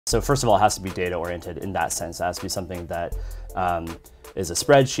So first of all, it has to be data oriented in that sense. It has to be something that is a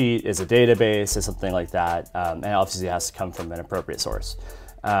spreadsheet, is a database, is something like that. And obviously it has to come from an appropriate source.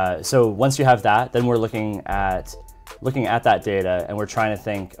 So once you have that, then we're looking at that data and we're trying to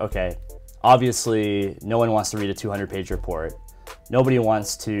think, okay, obviously no one wants to read a 200-page report. Nobody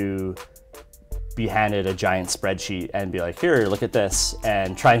wants to be handed a giant spreadsheet and be like, here, look at this,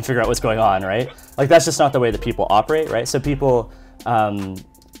 and try and figure out what's going on, right? Like that's just not the way that people operate, right? So people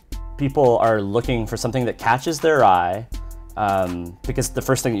are looking for something that catches their eye, because the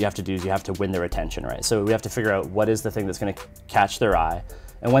first thing that you have to do is you have to win their attention, right? So we have to figure out what is the thing that's going to catch their eye,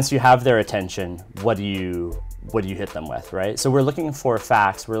 and once you have their attention, what do you hit them with, right? So we're looking for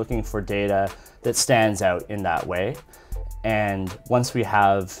facts, we're looking for data that stands out in that way, and once we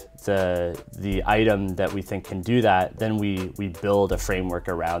have the item that we think can do that, then we build a framework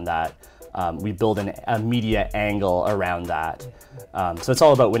around that. We build a media angle around that. So it's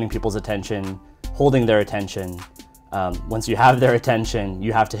all about winning people's attention, holding their attention. Once you have their attention,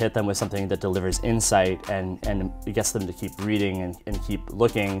 you have to hit them with something that delivers insight and it gets them to keep reading and keep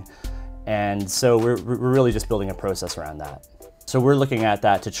looking. And so we're really just building a process around that. So we're looking at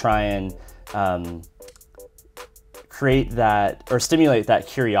that to try and create that or stimulate that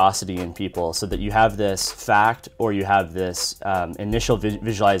curiosity in people so that you have this fact or you have this initial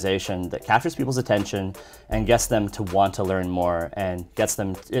visualization that captures people's attention and gets them to want to learn more and gets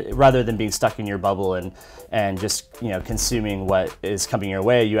them, rather than being stuck in your bubble and just consuming what is coming your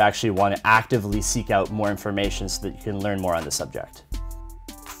way, you actually want to actively seek out more information so that you can learn more on the subject.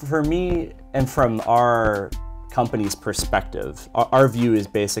 For me, and from our company's perspective, our view is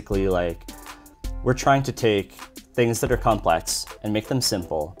basically like we're trying to take things that are complex and make them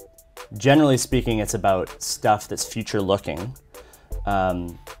simple. Generally speaking, it's about stuff that's future looking.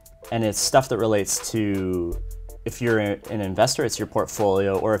 And it's stuff that relates to, if you're an investor, it's your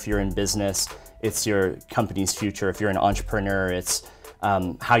portfolio, or if you're in business, it's your company's future. If you're an entrepreneur, it's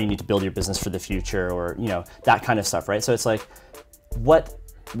how you need to build your business for the future, or that kind of stuff, right? So it's like, what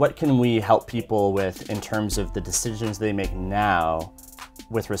can we help people with in terms of the decisions they make now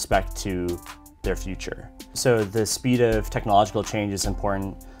with respect to their future? So the speed of technological change is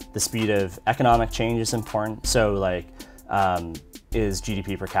important. The speed of economic change is important. So like, is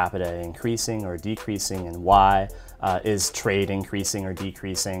GDP per capita increasing or decreasing, and why? Is trade increasing or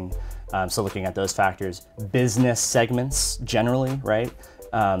decreasing? So looking at those factors. Business segments generally, right?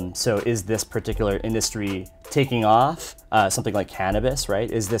 So is this particular industry taking off? Something like cannabis, right?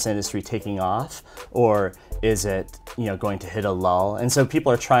 Is this industry taking off, or is it going to hit a lull? And so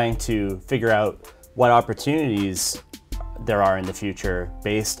people are trying to figure out what opportunities there are in the future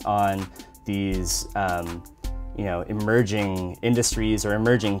based on these emerging industries or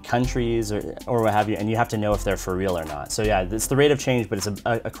emerging countries or what have you, and you have to know if they're for real or not. So yeah, it's the rate of change, but it's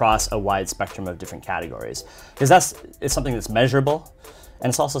across a wide spectrum of different categories, because it's something that's measurable, and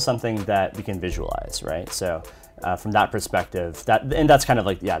it's also something that we can visualize, right? So from that perspective, that's kind of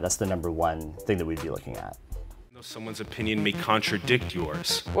like, yeah, that's the number one thing that we'd be looking at. Someone's opinion may contradict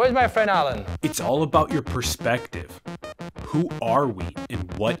yours. Where's my friend Alan? It's all about your perspective. Who are we,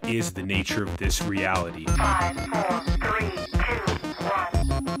 and what is the nature of this reality? 5, 4, 3, 2, 1.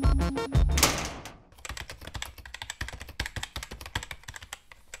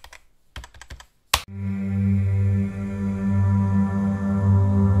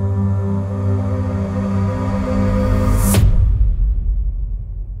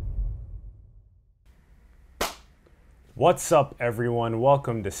 What's up, everyone?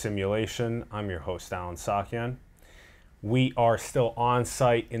 Welcome to Simulation. I'm your host, Alan Sakyan. We are still on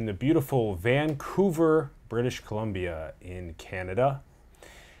site in the beautiful Vancouver, British Columbia in Canada.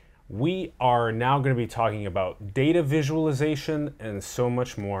 We are now going to be talking about data visualization and so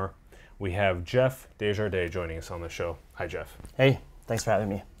much more. We have Jeff Desjardins joining us on the show. Hi, Jeff. Hey, thanks for having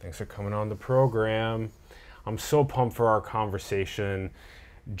me. Thanks for coming on the program. I'm so pumped for our conversation.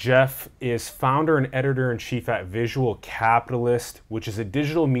 Jeff is founder and editor-in-chief at Visual Capitalist, which is a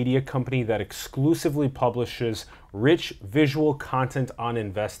digital media company that exclusively publishes rich visual content on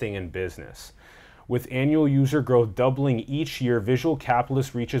investing and business. With annual user growth doubling each year, Visual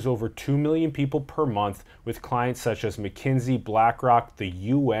Capitalist reaches over 2 million people per month with clients such as McKinsey, BlackRock, the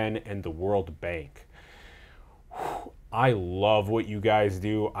UN, and the World Bank. I love what you guys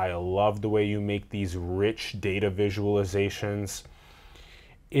do. I love the way you make these rich data visualizations.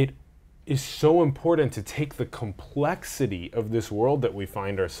 It is so important to take the complexity of this world that we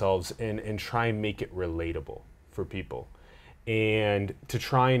find ourselves in and try and make it relatable for people, and to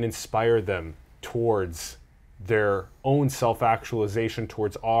try and inspire them towards their own self-actualization,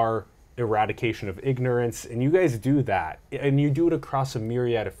 towards our eradication of ignorance, and you guys do that, and you do it across a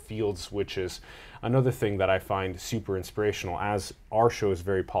myriad of fields, which is another thing that I find super inspirational, as our show is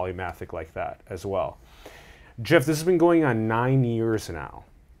very polymathic like that as well. Jeff, this has been going on 9 years now.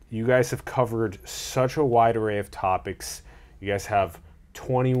 You guys have covered such a wide array of topics. You guys have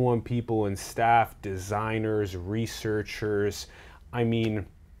 21 people in staff, designers, researchers. I mean,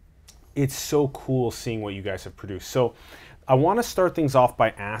 it's so cool seeing what you guys have produced. So I want to start things off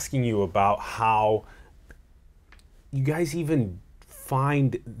by asking you about how you guys even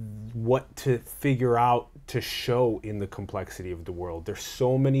find what to figure out to show in the complexity of the world. There's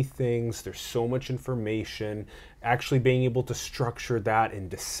so many things, there's so much information. Actually being able to structure that and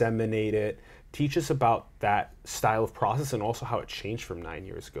disseminate it. Teach us about that style of process and also how it changed from 9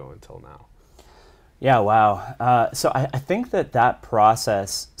 years ago until now. Yeah, wow. So I think that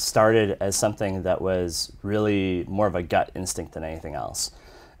process started as something that was really more of a gut instinct than anything else.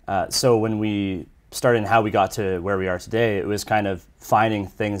 So when we started and how we got to where we are today, it was kind of finding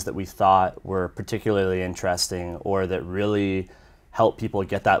things that we thought were particularly interesting or that really help people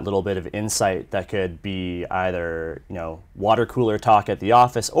get that little bit of insight that could be either, you know, water cooler talk at the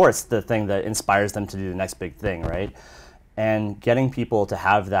office, or it's the thing that inspires them to do the next big thing, right? And getting people to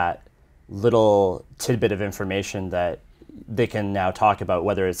have that little tidbit of information that they can now talk about,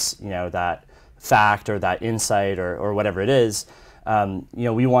 whether it's, you know, that fact or that insight or whatever it is, you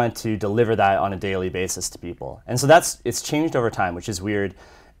know, we want to deliver that on a daily basis to people. And so it's changed over time, which is weird.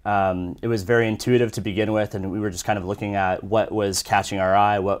 It was very intuitive to begin with, and we were just kind of looking at what was catching our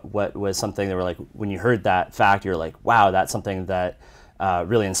eye, what was something that we're like, when you heard that fact, you're like, wow, that's something that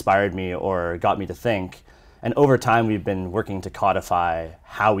really inspired me or got me to think. And over time, we've been working to codify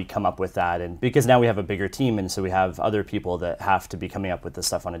how we come up with that. And because now we have a bigger team, and so we have other people that have to be coming up with this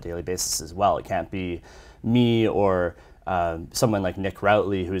stuff on a daily basis as well. It can't be me or someone like Nick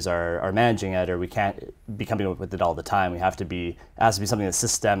Routley, who's our managing editor. We can't be coming up with it all the time. It has to be something that's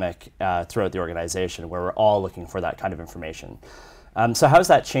systemic throughout the organization, where we're all looking for that kind of information. So how's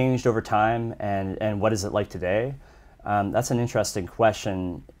that changed over time, and what is it like today? That's an interesting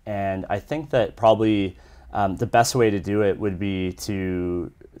question, and I think that probably the best way to do it would be to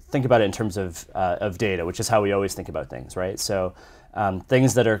think about it in terms of data, which is how we always think about things, right? So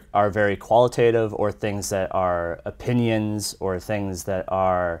things that are very qualitative, or things that are opinions, or things that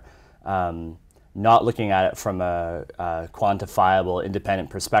are not looking at it from a quantifiable, independent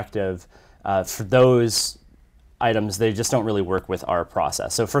perspective. For those items, they just don't really work with our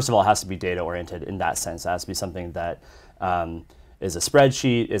process. So first of all, it has to be data-oriented in that sense. It has to be something that is a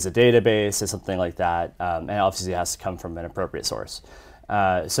spreadsheet, is a database, is something like that, and obviously it has to come from an appropriate source.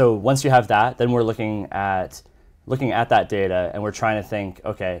 So once you have that, then we're looking at that data, and we're trying to think,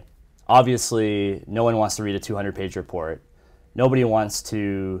 okay, obviously no one wants to read a 200-page report. Nobody wants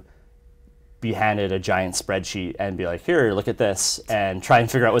to be handed a giant spreadsheet and be like, here, look at this, and try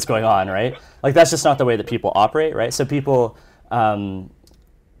and figure out what's going on, right? Like, that's just not the way that people operate, right? So people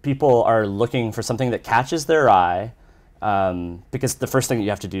are looking for something that catches their eye, because the first thing that you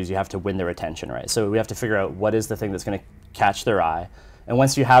have to do is you have to win their attention, right? So we have to figure out what is the thing that's going to catch their eye, and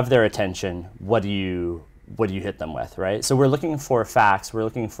once you have their attention, what do you hit them with, right? So we're looking for facts, we're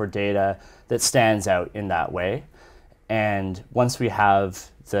looking for data that stands out in that way, and once we have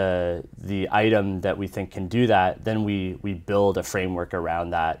the item that we think can do that, then we build a framework around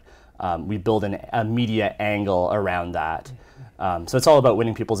that. We build a media angle around that. So it's all about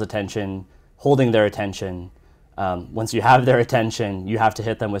winning people's attention, holding their attention. Once you have their attention, you have to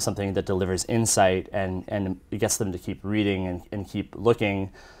hit them with something that delivers insight and it gets them to keep reading and keep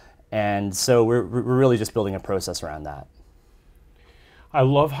looking. And so we're really just building a process around that. I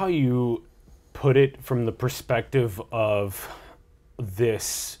love how you put it from the perspective of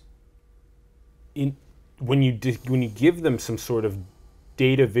this. When you give them some sort of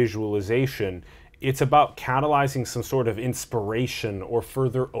data visualization, it's about catalyzing some sort of inspiration or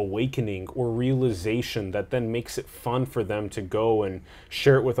further awakening or realization that then makes it fun for them to go and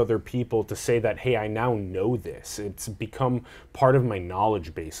share it with other people, to say that, hey, I now know this. It's become part of my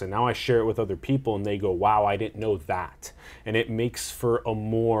knowledge base, and now I share it with other people and they go, wow, I didn't know that. And it makes for a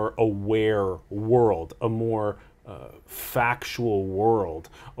more aware world, a more factual world,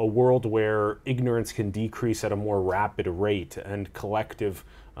 a world where ignorance can decrease at a more rapid rate and collective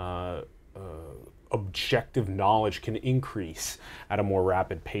objective knowledge can increase at a more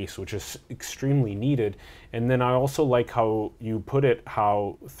rapid pace, which is extremely needed. And then I also like how you put it,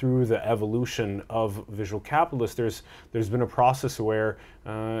 how through the evolution of Visual Capitalist, there's been a process where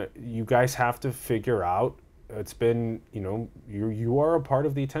you guys have to figure out it's been, you know, you are a part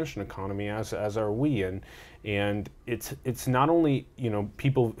of the attention economy, as are we, and it's not only, you know,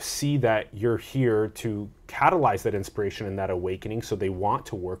 people see that you're here to catalyze that inspiration and that awakening, so they want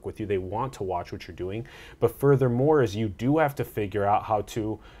to work with you, they want to watch what you're doing, but furthermore is you do have to figure out how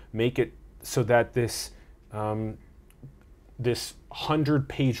to make it so that this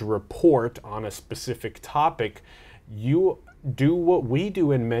 100-page report on a specific topic, you do what we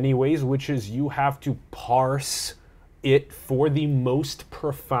do in many ways, which is you have to parse it for the most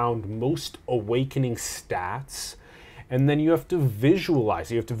profound, most awakening stats, and then you have to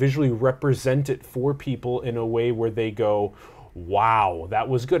visualize, you have to visually represent it for people in a way where they go, wow, that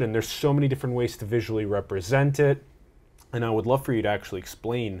was good. And there's so many different ways to visually represent it, and I would love for you to actually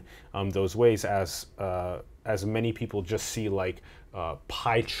explain those ways, as many people just see like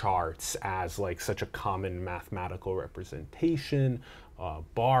pie charts as like such a common mathematical representation,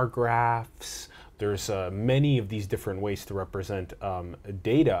 bar graphs. There's many of these different ways to represent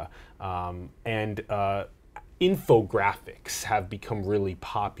data, and infographics have become really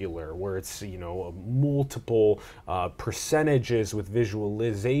popular, where it's, you know, multiple percentages with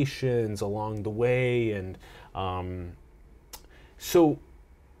visualizations along the way, and so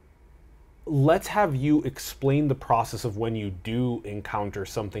let's have you explain the process of when you do encounter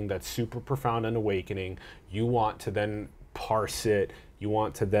something that's super profound and awakening. You want to then parse it, you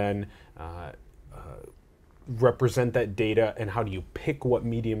want to then represent that data, and how do you pick what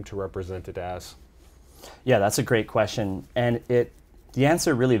medium to represent it as? Yeah, that's a great question, and the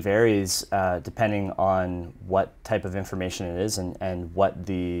answer really varies depending on what type of information it is, and what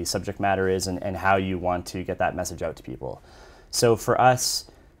the subject matter is, and how you want to get that message out to people. So for us,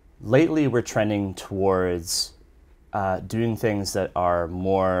 lately we're trending towards doing things that are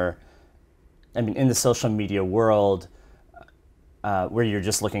more, I mean, in the social media world, where you're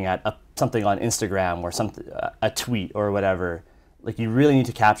just looking at something on Instagram or a tweet or whatever. Like, you really need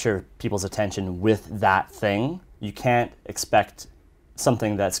to capture people's attention with that thing. You can't expect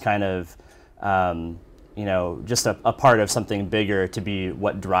something that's kind of, you know, just a part of something bigger to be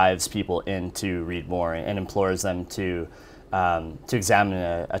what drives people in to read more and implores them to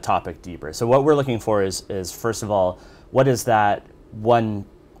examine a topic deeper. So what we're looking for is first of all, what is that one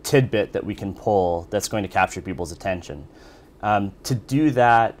tidbit that we can pull that's going to capture people's attention? To do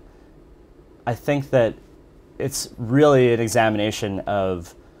that, I think that it's really an examination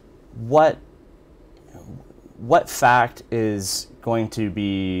of what fact is going to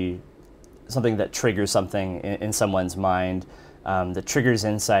be something that triggers something in someone's mind, that triggers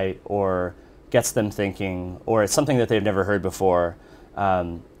insight or gets them thinking, or it's something that they've never heard before.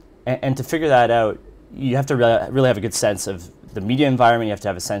 And to figure that out, you have to really have a good sense of the media environment. You have to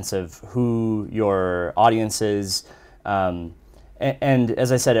have a sense of who your audience is. And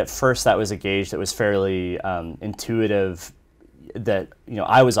as I said, at first that was a gauge that was fairly intuitive, that, you know,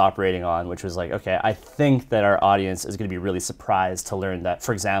 I was operating on, which was like, okay, I think that our audience is going to be really surprised to learn that,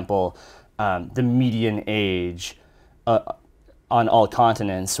 for example, the median age on all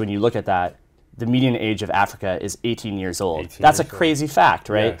continents, when you look at that, the median age of Africa is 18 years old. That's a crazy fact,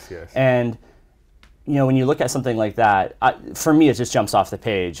 right? Yes, yes. And, you know, when you look at something like that, for me, it just jumps off the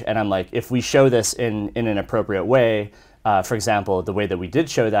page. And I'm like, if we show this in an appropriate way, for example, the way that we did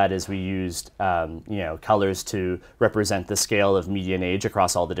show that is we used, you know, colors to represent the scale of median age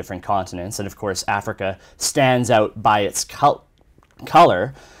across all the different continents. And of course, Africa stands out by its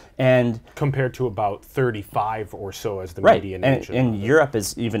color. And compared to about 35 or so as the right, median age. and Europe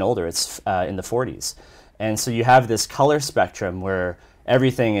is even older. It's in the 40s. And so you have this color spectrum where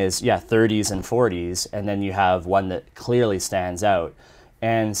everything is, 30s and 40s, and then you have one that clearly stands out.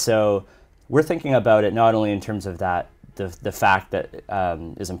 And so we're thinking about it not only in terms of that, the fact that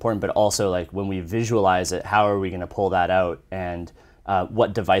is important, but also like when we visualize it, how are we going to pull that out, and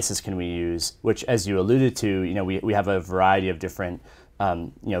what devices can we use? Which, as you alluded to, you know, we have a variety of different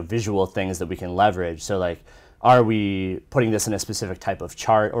you know, visual things that we can leverage. So like, are we putting this in a specific type of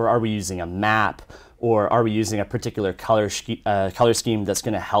chart, or are we using a map, or are we using a particular color scheme that's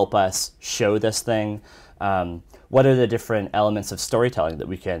going to help us show this thing? What are the different elements of storytelling that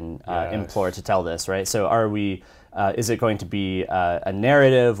we can employ to tell this, right? So are we, is it going to be a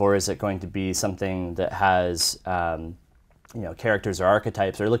narrative, or is it going to be something that has you know, characters or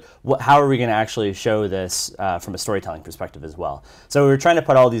archetypes, or like, how are we going to actually show this from a storytelling perspective as well? So we're trying to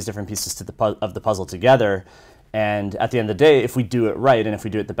put all these different pieces of the puzzle together, and at the end of the day, if we do it right, and if we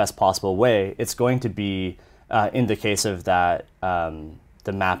do it the best possible way, it's going to be, in the case of that,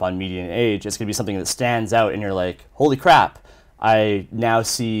 the map on median age, it's going to be something that stands out, and you're like, holy crap, I now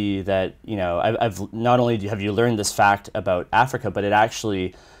see that, you know, I've not only have you learned this fact about Africa, but it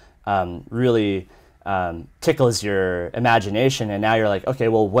actually really tickles your imagination, and now you're like, okay,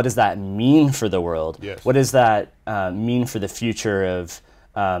 well, what does that mean for the world? Yes. What does that mean for the future of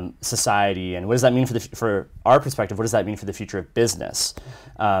society, and what does that mean for our perspective? What does that mean for the future of business?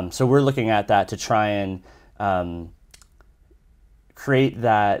 So we're looking at that to try and create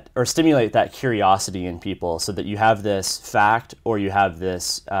that or stimulate that curiosity in people, so that you have this fact or you have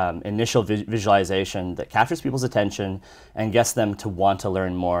this initial visualization that captures people's attention and gets them to want to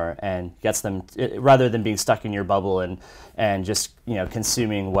learn more, and gets them rather than being stuck in your bubble and just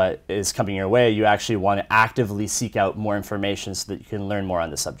consuming what is coming your way. You actually want to actively seek out more information so that you can learn more on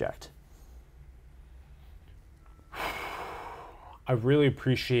the subject. I really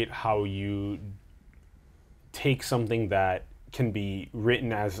appreciate how you take something that can be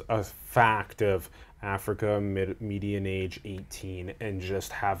written as a fact of Africa, median age 18, and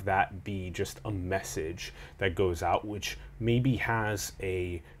just have that be just a message that goes out, which maybe has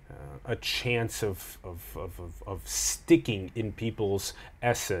a chance of sticking in people's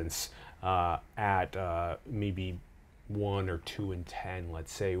essence at maybe 1 or 2 in 10,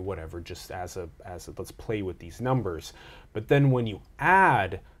 let's say, whatever, just as a let's play with these numbers. But then when you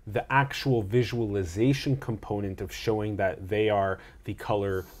add the actual visualization component of showing that they are the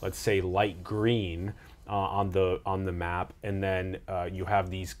color, let's say light green on the map, and then you have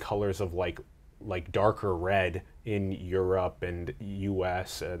these colors of like darker red in Europe and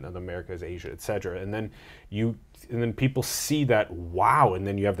US and Americas, Asia, etc. And then people see that, wow, and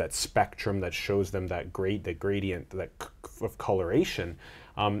then you have that spectrum that shows them that gradient of coloration.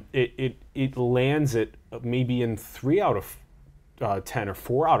 It lands it maybe in 3 out of 10 or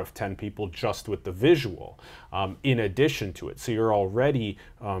 4 out of 10 people just with the visual, in addition to it. So you're already,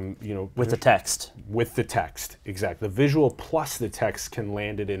 with the text. With the text, exactly. The visual plus the text can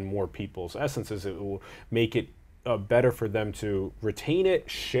land it in more people's essences. It will make it better for them to retain it,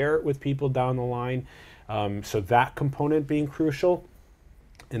 share it with people down the line. So that component being crucial.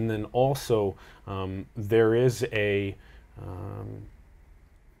 And then also there is a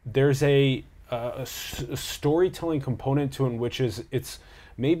storytelling component to it, which is it's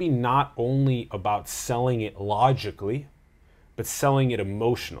maybe not only about selling it logically, but selling it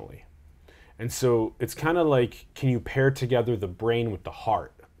emotionally. And so it's kind of like, can you pair together the brain with the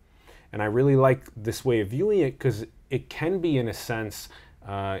heart? And I really like this way of viewing it, because it can be, in a sense,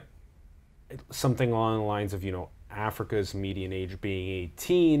 something along the lines of, Africa's median age being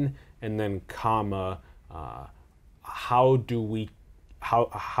 18, and then comma, how are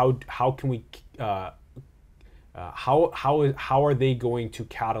they going to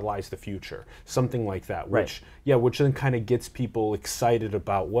catalyze the future? Something like that, which then kind of gets people excited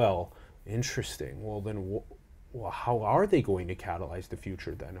about, well, interesting. Well, then, how are they going to catalyze the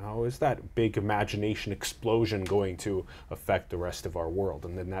future then? How is that big imagination explosion going to affect the rest of our world?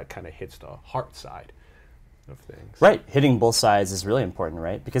 And then that kind of hits the heart side of things. Right, hitting both sides is really important,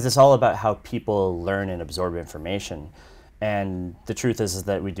 right? Because it's all about how people learn and absorb information. And the truth is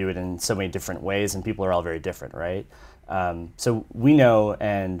that we do it in so many different ways, and people are all very different, right? So we know,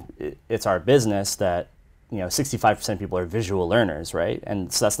 and it's our business, that 65% of people are visual learners, right?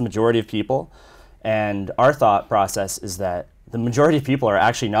 And so that's the majority of people. And our thought process is that the majority of people are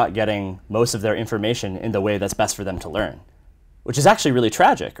actually not getting most of their information in the way that's best for them to learn, which is actually really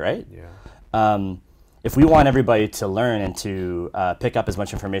tragic, right? Yeah. If we want everybody to learn and to pick up as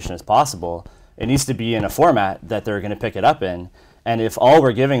much information as possible, it needs to be in a format that they're going to pick it up in. And if all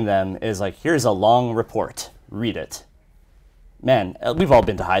we're giving them is like, here's a long report, read it. Man, we've all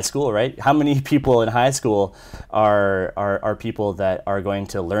been to high school, right? How many people in high school are people that are going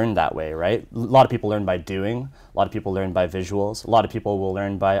to learn that way, right? A lot of people learn by doing. A lot of people learn by visuals. A lot of people will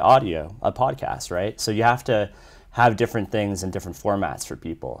learn by audio, a podcast, right? So you have to have different things in different formats for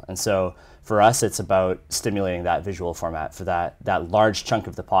people. And so for us, it's about stimulating that visual format for that large chunk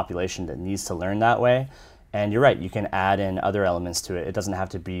of the population that needs to learn that way. And you're right, you can add in other elements to it. It doesn't have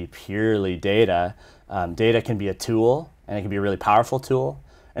to be purely data. Data can be a tool, and it can be a really powerful tool.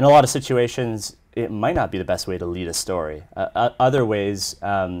 In a lot of situations, it might not be the best way to lead a story. Other ways,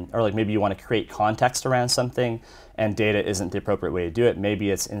 or like maybe you want to create context around something, and data isn't the appropriate way to do it.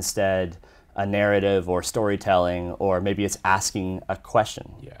 Maybe it's instead a narrative or storytelling, or maybe it's asking a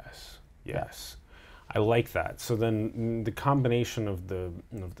question. Yes. I like that. So then the combination of the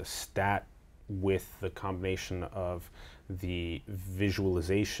stat with the combination of the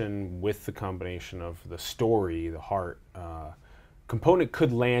visualization with the combination of the story, the heart component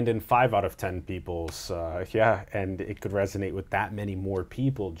could land in 5 out of 10 people's, and it could resonate with that many more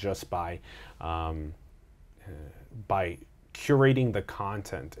people just by curating the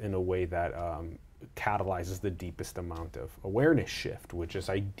content in a way that catalyzes the deepest amount of awareness shift, which is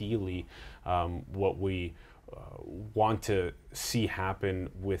ideally what we want to see happen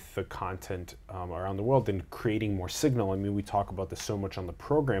with the content around the world, and creating more signal. I mean, we talk about this so much on the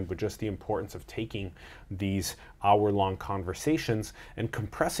program, but just the importance of taking these hour-long conversations and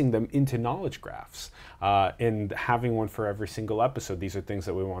compressing them into knowledge graphs, and having one for every single episode. These are things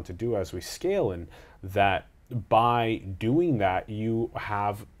that we want to do as we scale, and that by doing that, you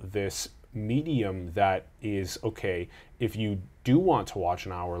have this medium that is, okay, if you do want to watch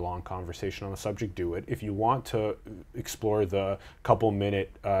an hour-long conversation on a subject, do it. If you want to explore the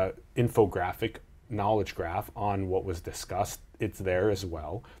couple-minute infographic knowledge graph on what was discussed, it's there as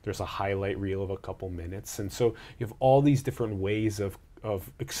well. There's a highlight reel of a couple minutes. And so you have all these different ways of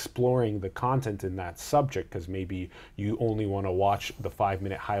exploring the content in that subject, because maybe you only want to watch the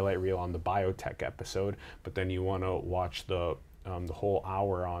 5-minute highlight reel on the biotech episode, but then you want to watch the whole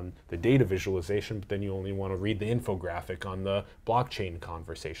hour on the data visualization, but then you only want to read the infographic on the blockchain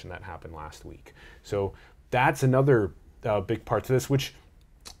conversation that happened last week. So that's another big part to this, which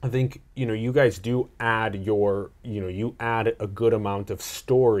I think, you guys do add you add a good amount of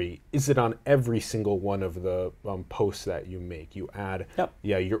story. Is it on every single one of the posts that you make? You add,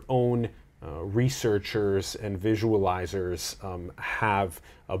 your own researchers and visualizers have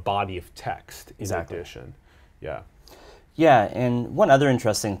a body of text in addition. Yeah, and one other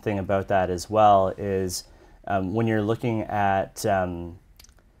interesting thing about that as well is when you're looking at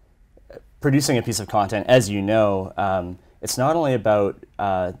producing a piece of content, as you know, it's not only about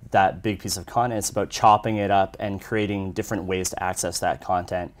that big piece of content, it's about chopping it up and creating different ways to access that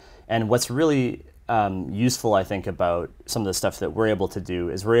content. And what's really useful, I think, about some of the stuff that we're able to do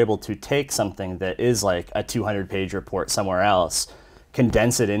is we're able to take something that is like a 200-page report somewhere else,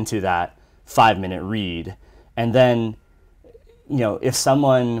 condense it into that 5-minute read, and then if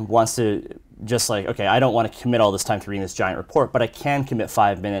someone wants to just like, okay, I don't want to commit all this time to reading this giant report, but I can commit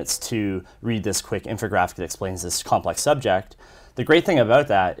 5 minutes to read this quick infographic that explains this complex subject. The great thing about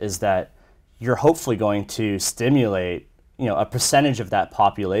that is that you're hopefully going to stimulate, a percentage of that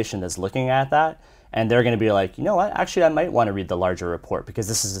population that's looking at that, and they're going to be like, you know what, actually I might want to read the larger report because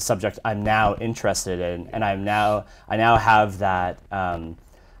this is a subject I'm now interested in, and I now have that, I'm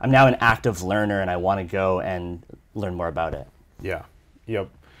now an active learner and I want to go and learn more about it. Yeah. Yep.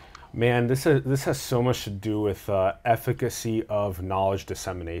 Man, this has so much to do with efficacy of knowledge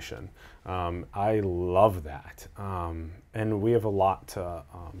dissemination. I love that, and we have a lot to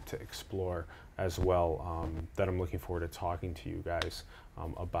explore as well that I'm looking forward to talking to you guys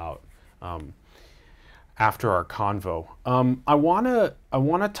about after our convo. I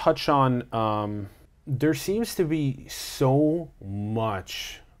wanna touch on. There seems to be so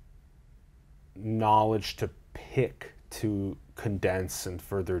much knowledge to pick to condense and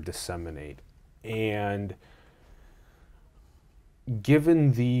further disseminate, and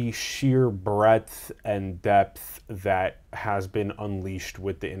given the sheer breadth and depth that has been unleashed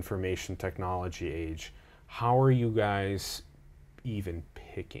with the information technology age, how are you guys even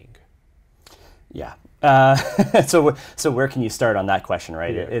picking? Yeah. So where can you start on that question,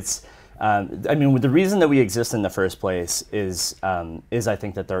 right? Yeah. It's I mean, the reason that we exist in the first place is I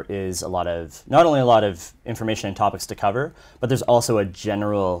think that there is not only a lot of information and topics to cover, but there's also a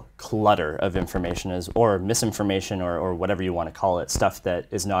general clutter of information or misinformation or whatever you want to call it, stuff that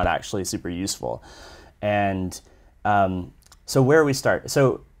is not actually super useful. And so where we start?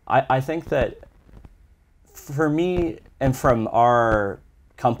 So I think that for me and from our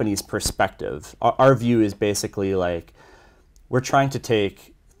company's perspective, our view is basically like we're trying to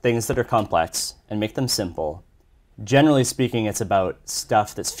take things that are complex and make them simple. Generally speaking, it's about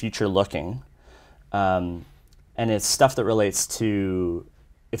stuff that's future looking. And it's stuff that relates to,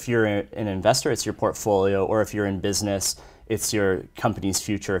 if you're an investor, it's your portfolio, or if you're in business, it's your company's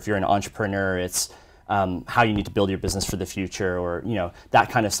future. If you're an entrepreneur, it's how you need to build your business for the future, or that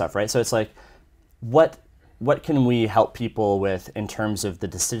kind of stuff, right? So it's like, what can we help people with in terms of the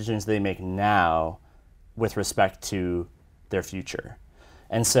decisions they make now with respect to their future?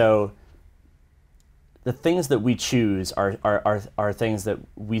 And so the things that we choose are things that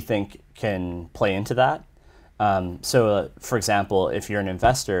we think can play into that. For example, if you're an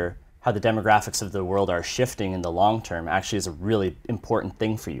investor, how the demographics of the world are shifting in the long term actually is a really important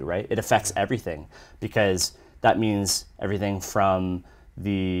thing for you, right? It affects everything, because that means everything from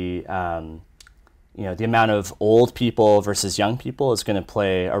the the amount of old people versus young people is going to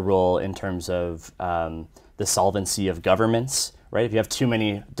play a role in terms of the solvency of governments. Right? If you have too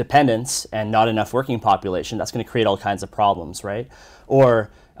many dependents and not enough working population, that's going to create all kinds of problems, right? Or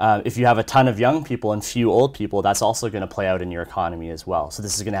if you have a ton of young people and few old people, that's also going to play out in your economy as well. So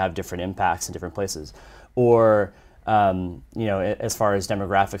this is going to have different impacts in different places. Or as far as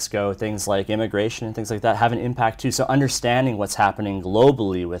demographics go, things like immigration and things like that have an impact too. So understanding what's happening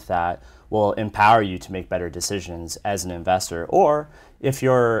globally with that will empower you to make better decisions as an investor. Or if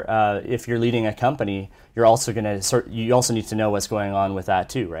you're leading a company, you also need to know what's going on with that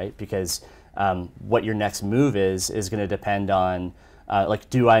too, right? Because what your next move is going to depend on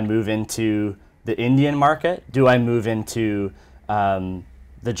do I move into the Indian market? Do I move into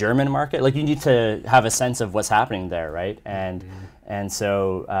the German market? Like, you need to have a sense of what's happening there, right? And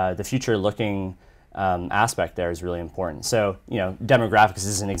so the future-looking aspect there is really important. So demographics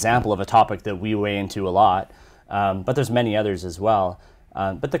is an example of a topic that we weigh into a lot, but there's many others as well.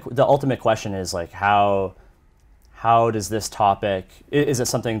 But the ultimate question is like, how does this topic, is it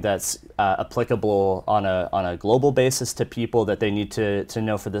something that's applicable on a global basis to people that they need to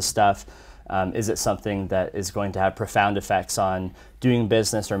know for this stuff? Is it something that is going to have profound effects on doing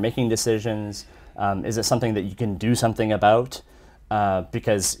business or making decisions? Is it something that you can do something about?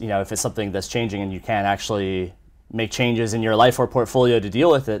 Because if it's something that's changing and you can't actually make changes in your life or portfolio to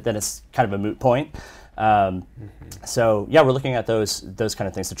deal with it, then it's kind of a moot point. So yeah, we're looking at those kind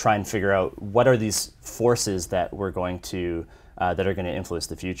of things to try and figure out what are these forces that we're going to that are going to influence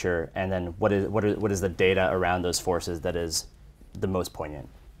the future, and then what is the data around those forces that is the most poignant.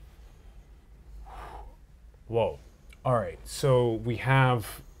 Whoa. All right. So we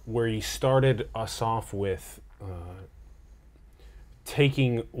have where you started us off with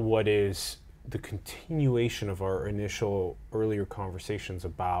taking what is the continuation of our earlier conversations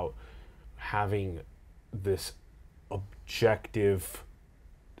about having this objective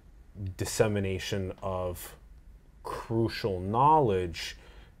dissemination of crucial knowledge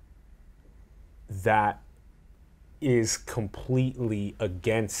that is completely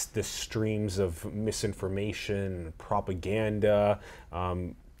against the streams of misinformation, propaganda,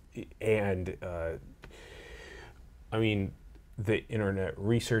 and the Internet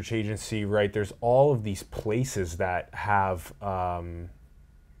Research Agency, right? There's all of these places that have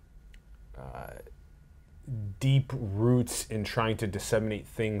deep roots in trying to disseminate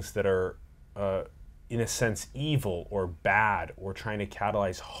things that are, in a sense, evil or bad, or trying to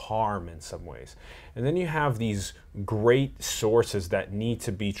catalyze harm in some ways. And then you have these great sources that need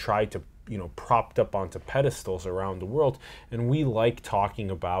to be tried to, propped up onto pedestals around the world. And we like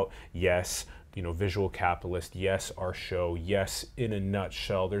talking about, yes, Visual Capitalist, yes, our show, yes, In a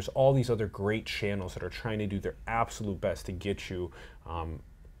Nutshell. There's all these other great channels that are trying to do their absolute best to get you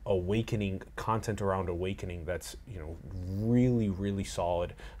awakening content around awakening that's really, really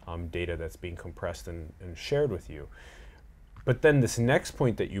solid data that's being compressed and shared with you. But then this next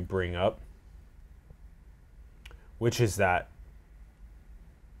point that you bring up, which is that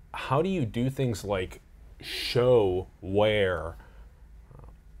how do you do things like show where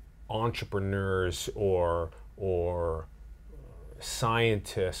entrepreneurs or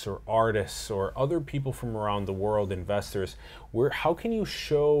scientists or artists or other people from around the world, investors, how can you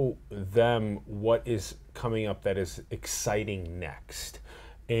show them what is coming up that is exciting next?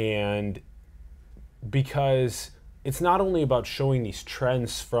 And because it's not only about showing these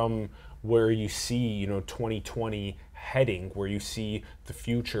trends from where you see 2020 heading, where you see the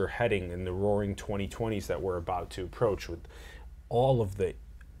future heading in the roaring 2020s that we're about to approach, with all of the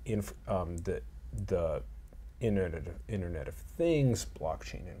Internet of Things,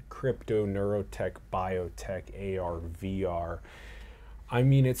 blockchain and crypto, neurotech, biotech, AR, VR.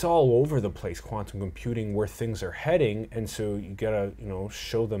 It's all over the place, quantum computing, where things are heading. And so you gotta,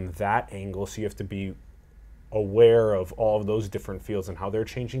 show them that angle. So you have to be aware of all of those different fields and how they're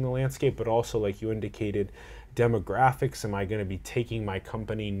changing the landscape, but also, like you indicated, demographics. Am I going to be taking my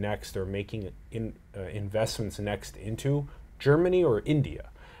company next or making investments next into Germany or India?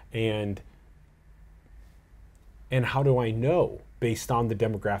 And how do I know based on the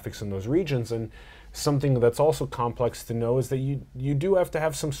demographics in those regions? And something that's also complex to know is that you do have to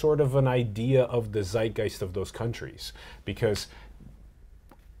have some sort of an idea of the zeitgeist of those countries, because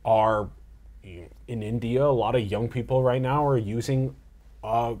in India, a lot of young people right now are using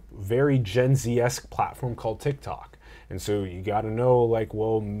a very Gen Z-esque platform called TikTok. And so you got to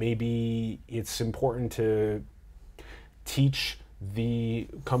know, maybe it's important to teach the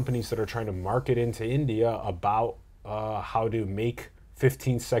companies that are trying to market into India about how to make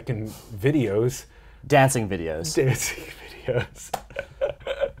 15-second videos. Dancing videos.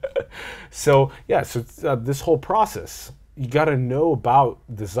 So this whole process, you got to know about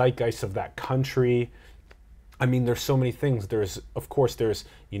the zeitgeist of that country, I mean, there's so many things. Of course, there's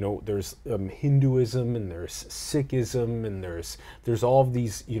Hinduism, and there's Sikhism, and there's all of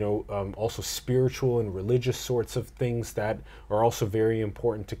these, also spiritual and religious sorts of things that are also very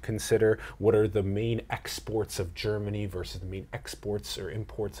important to consider. What are the main exports of Germany versus the main exports or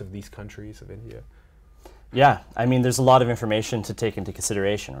imports of these countries, of India? Yeah, I mean, there's a lot of information to take into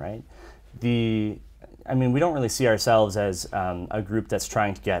consideration, right? We don't really see ourselves as a group that's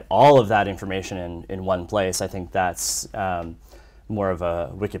trying to get all of that information in one place. I think that's more of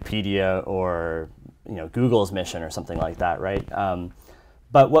a Wikipedia or Google's mission or something like that, right?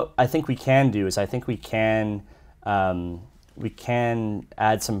 But what I think we can do is I think we can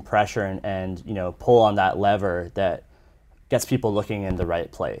add some pressure and pull on that lever that gets people looking in the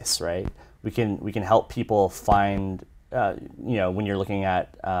right place, right? We can help people find when you're looking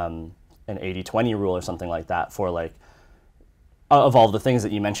at an 80-20 rule or something like that for of all the things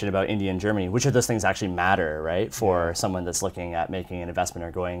that you mentioned about India and Germany, which of those things actually matter, right? For someone that's looking at making an investment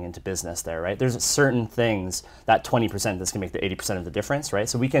or going into business there, right? There's certain things, that 20% that's gonna make the 80% of the difference, right?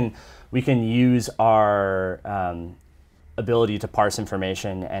 So we can use our ability to parse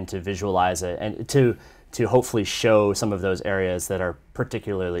information and to visualize it and to hopefully show some of those areas that are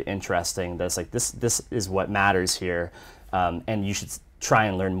particularly interesting. That's this is what matters here, and you should try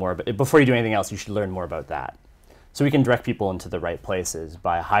and learn more. But before you do anything else, you should learn more about that. So we can direct people into the right places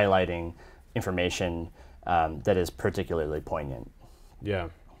by highlighting information that is particularly poignant. Yeah,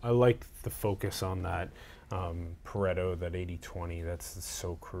 I like the focus on that Pareto, that 80-20. That's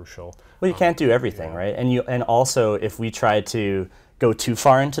so crucial. Well, you can't do everything, right? And also, if we try to go too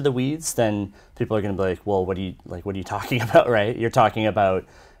far into the weeds, then people are going to be like, well, what are you talking about, right? You're talking about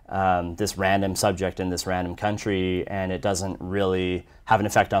this random subject in this random country, and it doesn't really have an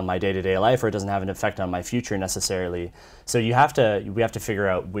effect on my day-to-day life, or it doesn't have an effect on my future necessarily. So we have to figure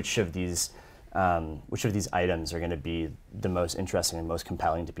out which of these items are going to be the most interesting and most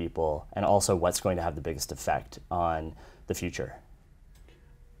compelling to people, and also what's going to have the biggest effect on the future.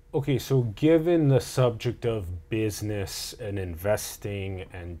 Okay, so given the subject of business and investing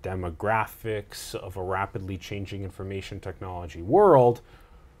and demographics of a rapidly changing information technology world,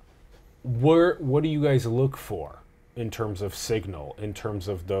 what do you guys look for in terms of signal, in terms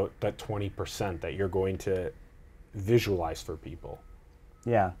of that 20% that you're going to visualize for people?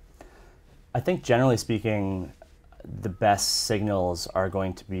 Yeah. I think generally speaking, the best signals are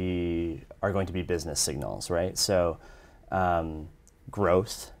going to be business signals, right? So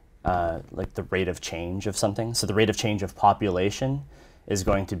growth, like the rate of change of something. So the rate of change of population is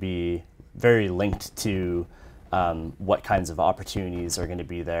going to be very linked to what kinds of opportunities are going to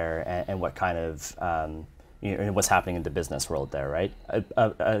be there, and what kind of what's happening in the business world there, right?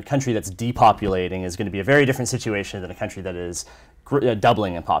 A country that's depopulating is going to be a very different situation than a country that is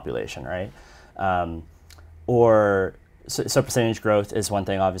doubling in population, right? So percentage growth is one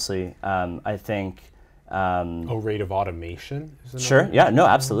thing, obviously. I think. Rate of automation? Sure. Yeah. No.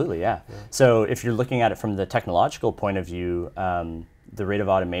 Absolutely. Yeah. So if you're looking at it from the technological point of view, the rate of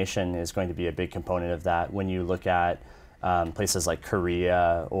automation is going to be a big component of that. When you look at places like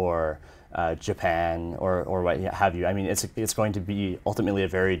Korea or Japan or what have you, I mean, it's going to be ultimately a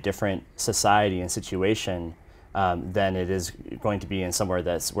very different society and situation than it is going to be in somewhere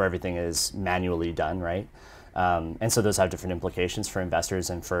where everything is manually done, right? And so those have different implications for investors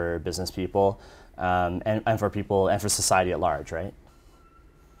and for business people, and for people and for society at large, right?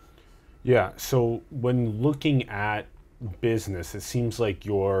 Yeah. So when looking at business, it seems like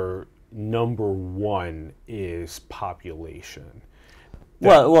your number one is population.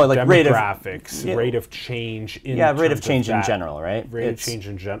 Well, like demographics, rate of change. Rate of change in general, right? Rate of change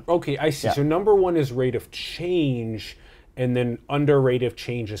in general. Okay, I see. Yeah. So number one is rate of change, and then under rate of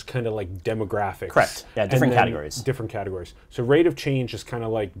change is kind of like demographics. Correct. Yeah, different categories. Different categories. So rate of change is kind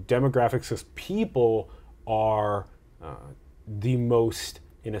of like demographics, because people are the most,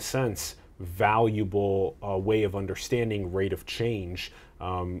 in a sense, valuable way of understanding rate of change.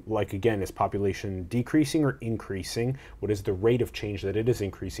 Like, again, is population decreasing or increasing? What is the rate of change that it is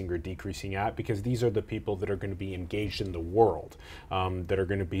increasing or decreasing at? Because these are the people that are going to be engaged in the world, that are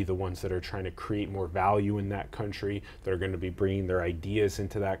going to be the ones that are trying to create more value in that country, that are going to be bringing their ideas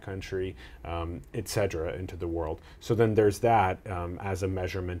into that country, etc., into the world. So then there's that as a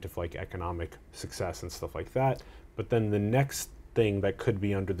measurement of like economic success and stuff like that. But then the next thing that could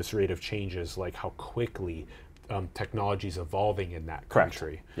be under this rate of change is like how quickly technology is evolving in that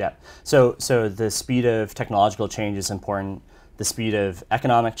country. Correct. Yeah. So the speed of technological change is important. The speed of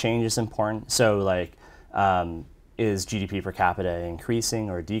economic change is important. So like, is GDP per capita increasing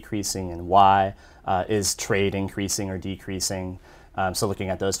or decreasing, and why? Is trade increasing or decreasing? So looking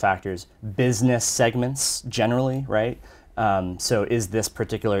at those factors, business segments generally, right? So is this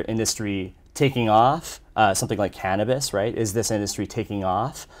particular industry taking off? Something like cannabis, right? Is this industry taking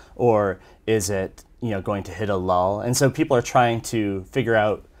off, or is it going to hit a lull? And so people are trying to figure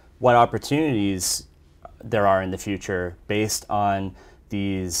out what opportunities there are in the future based on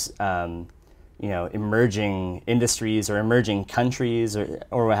these emerging industries or emerging countries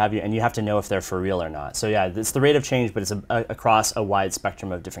or what have you, and you have to know if they're for real or not. So yeah, it's the rate of change, but it's across a wide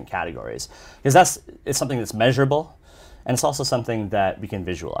spectrum of different categories, because it's something that's measurable, and it's also something that we can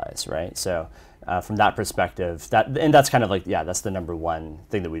visualize, right? So from that perspective, that's kind of like, yeah, that's the number one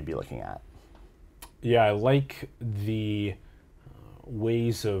thing that we'd be looking at. Yeah, I like the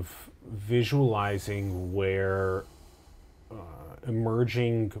ways of visualizing where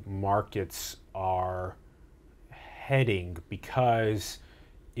emerging markets are heading, because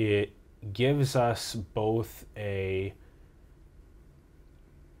it gives us both a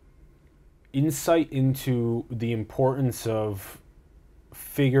insight into the importance of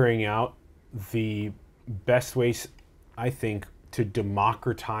figuring out the best ways, I think, to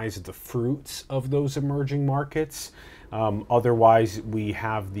democratize the fruits of those emerging markets. Otherwise, we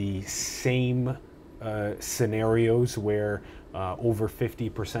have the same scenarios where over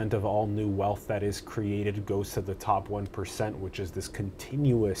 50% of all new wealth that is created goes to the top 1%, which is this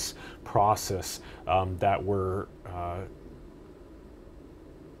continuous process that we're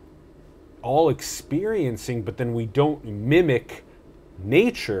all experiencing, but then we don't mimic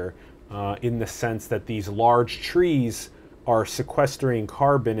nature in the sense that these large trees are sequestering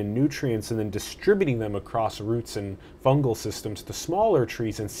carbon and nutrients and then distributing them across roots and fungal systems to smaller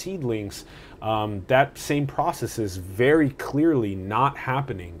trees and seedlings. That same process is very clearly not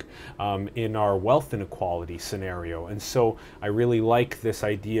happening in our wealth inequality scenario. And so I really like this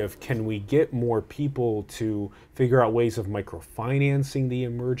idea of, can we get more people to figure out ways of microfinancing the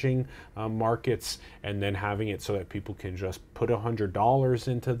emerging markets, and then having it so that people can just put $100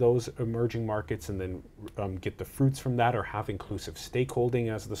 into those emerging markets and then get the fruits from that, or have inclusive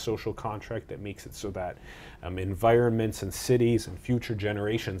stakeholding as the social contract that makes it so that environments and cities and future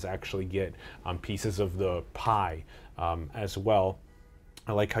generations actually get pieces of the pie as well.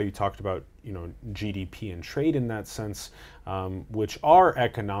 I like how you talked about GDP and trade in that sense, which are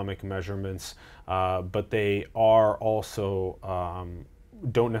economic measurements, but they are also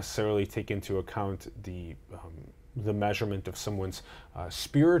don't necessarily take into account the measurement of someone's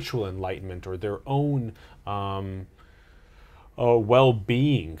spiritual enlightenment or their own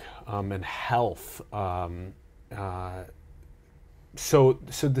well-being and health. So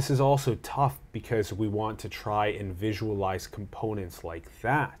this is also tough because we want to try and visualize components like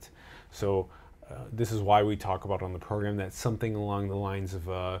that. So this is why we talk about on the program that something along the lines of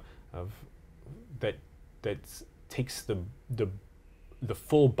that takes the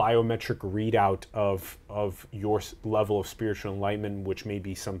full biometric readout of your level of spiritual enlightenment, which may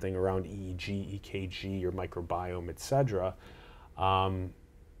be something around EEG, EKG, your microbiome, etc.,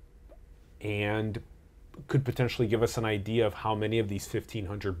 and could potentially give us an idea of how many of these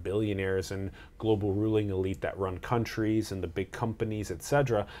 1,500 billionaires and global ruling elite that run countries and the big companies,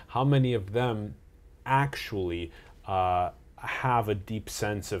 etc., how many of them actually have a deep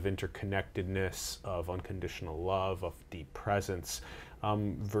sense of interconnectedness, of unconditional love, of deep presence,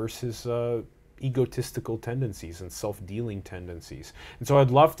 versus egotistical tendencies and self-dealing tendencies. And so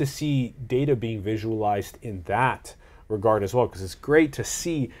I'd love to see data being visualized in that regard as well, because it's great to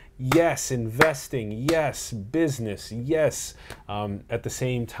see, yes, investing, yes, business, yes. At the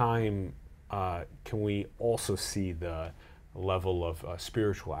same time, can we also see the level of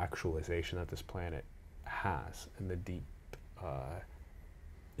spiritual actualization that this planet has, and the deep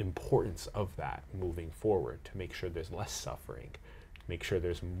importance of that moving forward, to make sure there's less suffering, to make sure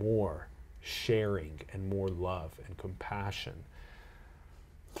there's more sharing and more love and compassion.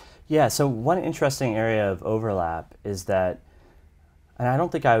 Yeah, so one interesting area of overlap is that, and I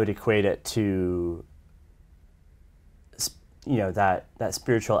don't think I would equate it to, that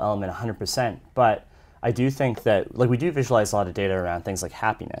spiritual element 100%, but I do think that, like, we do visualize a lot of data around things like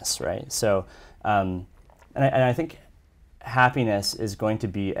happiness, right? So, and I think happiness is going to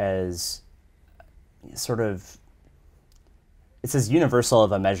be as sort of, it's as universal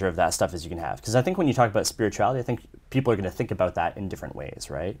of a measure of that stuff as you can have. Because I think when you talk about spirituality, I think people are going to think about that in different ways,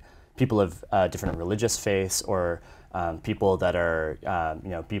 right? People of different religious faiths, or people that are,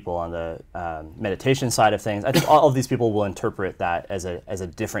 people on the meditation side of things. I think all of these people will interpret that as a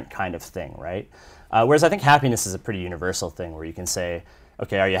different kind of thing, right? Whereas I think happiness is a pretty universal thing, where you can say,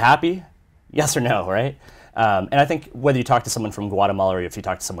 okay, are you happy? Yes or no, right? And I think whether you talk to someone from Guatemala or if you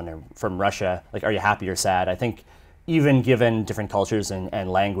talk to someone from Russia, like, are you happy or sad? I think even given different cultures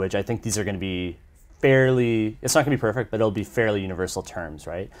and language, I think these are going to be fairly, it's not going to be perfect, but it'll be fairly universal terms,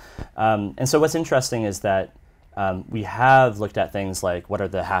 right? And so what's interesting is that we have looked at things like what are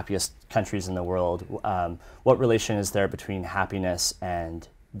the happiest countries in the world, what relation is there between happiness and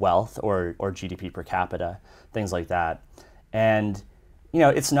wealth or GDP per capita, things like that. And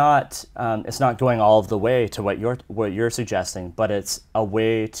it's not going all of the way to what you're suggesting, but it's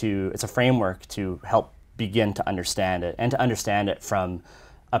a framework to help begin to understand it, and to understand it from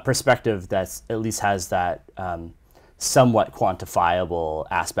a perspective that at least has that somewhat quantifiable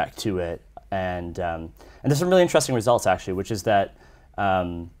aspect to it. And there's some really interesting results actually, which is that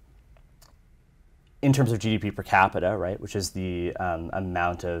in terms of GDP per capita, right, which is the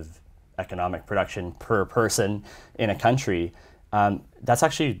amount of economic production per person in a country, that's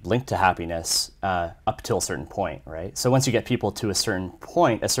actually linked to happiness up till a certain point, right? So once you get people to a certain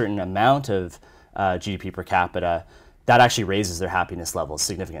point, a certain amount of GDP per capita, that actually raises their happiness levels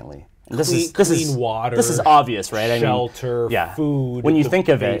significantly. And clean water, this is obvious, right? Shelter, food. When you think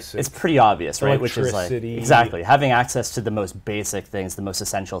of it, it's pretty obvious, right? Which is like Electricity. having access to the most basic things, the most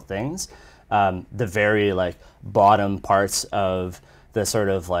essential things, the very like bottom parts of the sort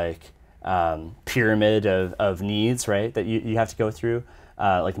of like pyramid of needs, right? That you have to go through,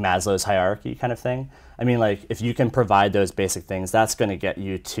 like Maslow's hierarchy kind of thing. I mean, like if you can provide those basic things, that's going to get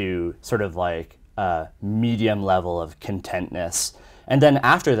you to sort of like a medium level of contentness. And then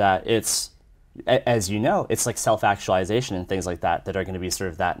after that, it's, as you know, it's like self-actualization and things like that are going to be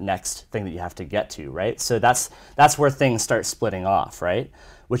sort of that next thing that you have to get to, right? So that's where things start splitting off, right?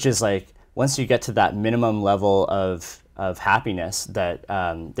 Which is like once you get to that minimum level of happiness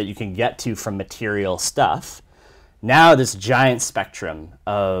that you can get to from material stuff, now this giant spectrum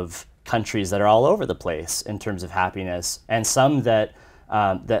of countries that are all over the place in terms of happiness, and some that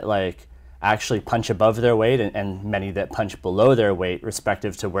like actually punch above their weight, and many that punch below their weight,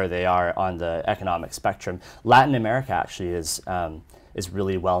 respective to where they are on the economic spectrum. Latin America actually is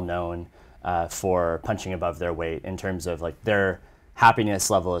really well known for punching above their weight in terms of like their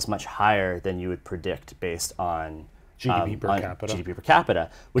happiness level is much higher than you would predict based on GDP per capita,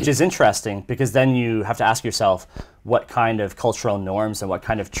 which is interesting because then you have to ask yourself what kind of cultural norms and what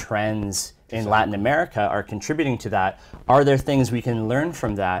kind of trends in Latin America are contributing to that. Are there things we can learn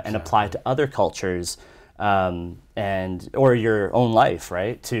from that and apply to other cultures or your own life,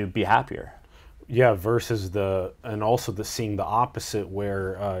 right, to be happier? Yeah, versus seeing the opposite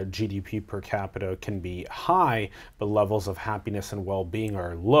where GDP per capita can be high, but levels of happiness and well-being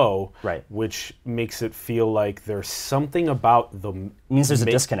are low, right? Which makes it feel like there's something about It means there's a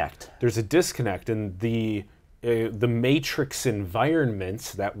disconnect. There's a disconnect, and the matrix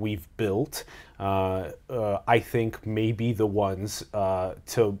environments that we've built, I think, may be the ones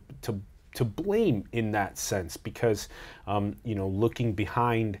to blame in that sense, because looking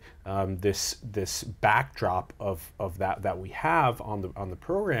behind this backdrop of that we have on the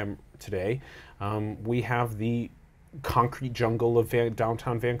program today, we have the concrete jungle of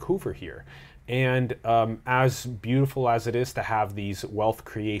downtown Vancouver here. And as beautiful as it is to have these wealth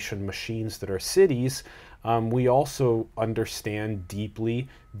creation machines that are cities, we also understand deeply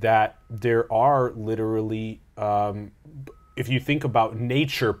that there are literally, if you think about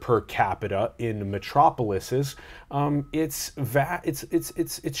nature per capita in metropolises, it's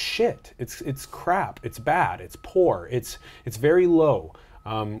shit. It's crap. It's bad. It's poor. It's very low.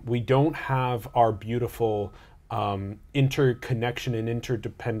 We don't have our beautiful interconnection and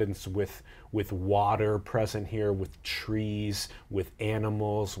interdependence with water present here, with trees, with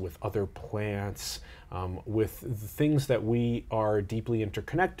animals, with other plants, with the things that we are deeply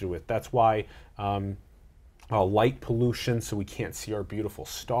interconnected with. That's why light pollution, so we can't see our beautiful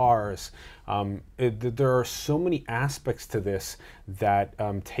stars. There are so many aspects to this that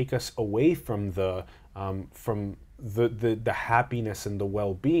take us away from the happiness and the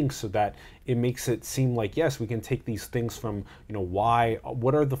well-being, so that it makes it seem like, yes, we can take these things from,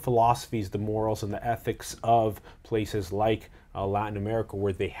 what are the philosophies, the morals, and the ethics of places like Latin America,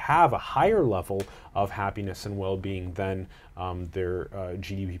 where they have a higher level of happiness and well-being than their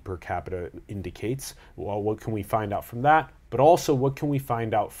GDP per capita indicates. Well, what can we find out from that? But also, what can we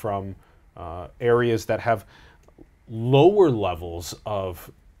find out from areas that have lower levels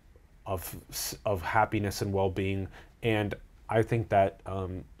of happiness and well-being? And I think that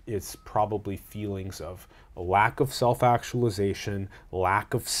it's probably feelings of a lack of self-actualization,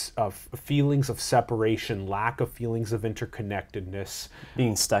 lack of feelings of separation, lack of feelings of interconnectedness.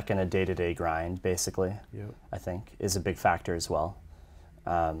 Being stuck in a day-to-day grind, basically, Yep. I think, is a big factor as well.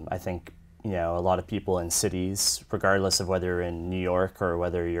 I think, a lot of people in cities, regardless of whether you're in New York or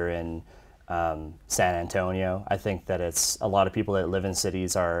whether you're in San Antonio. I think that it's a lot of people that live in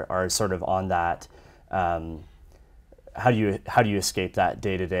cities are sort of on that. How do you escape that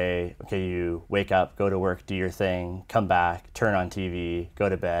day to day? Okay, you wake up, go to work, do your thing, come back, turn on TV, go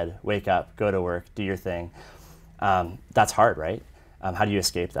to bed, wake up, go to work, do your thing. That's hard, right? How do you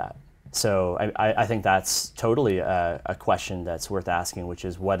escape that? So I think that's totally a question that's worth asking, which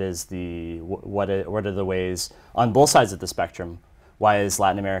is what are the ways on both sides of the spectrum? Why is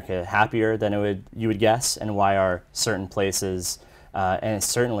Latin America happier than you would guess, and why are certain places, and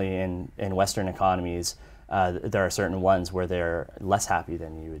certainly in Western economies, there are certain ones where they're less happy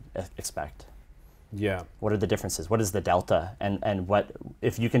than you would expect? Yeah. What are the differences? What is the delta? And what,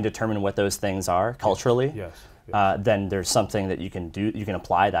 if you can determine what those things are culturally, Yes. Then there's something that you can do. You can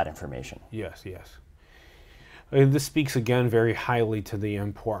apply that information. Yes, yes. And this speaks again very highly to the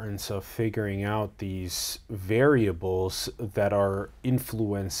importance of figuring out these variables that are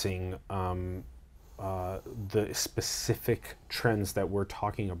influencing the specific trends that we're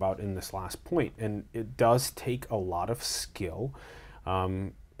talking about in this last point. And it does take a lot of skill.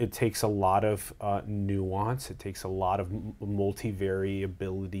 It takes a lot of nuance. It takes a lot of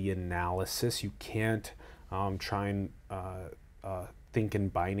multivariability analysis. You can't try and think in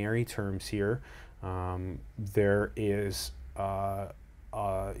binary terms here. There is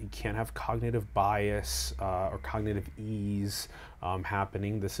you can't have cognitive bias or cognitive ease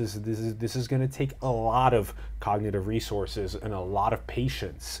happening. This is going to take a lot of cognitive resources and a lot of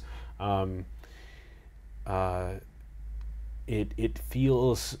patience. It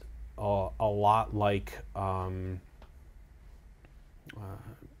feels a lot like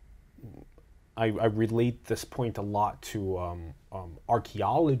I relate this point a lot to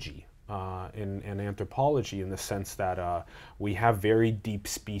archaeology and anthropology, in the sense that we have very deep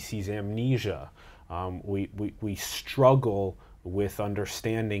species amnesia. We struggle with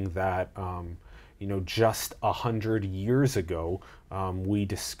understanding that just 100 years ago we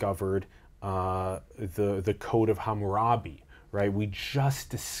discovered the Code of Hammurabi. Right, we just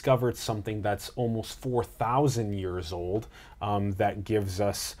discovered something that's almost 4,000 years old that gives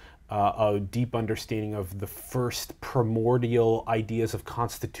us a deep understanding of the first primordial ideas of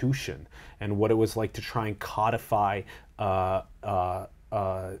constitution and what it was like to try and codify an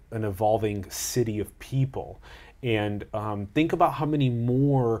evolving city of people. And think about how many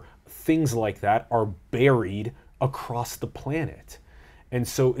more things like that are buried across the planet. And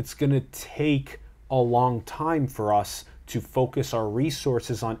so it's going to take a long time for us to focus our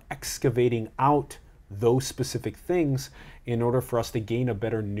resources on excavating out those specific things in order for us to gain a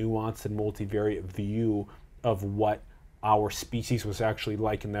better nuanced and multivariate view of what our species was actually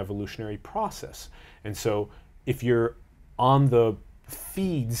like in the evolutionary process. And so if you're on the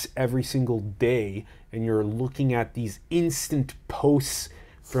feeds every single day and you're looking at these instant posts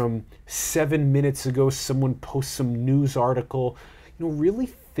from 7 minutes ago, someone posts some news article, really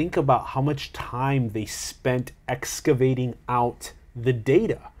think about how much time they spent excavating out the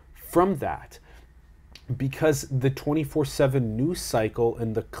data from that. Because the 24/7 news cycle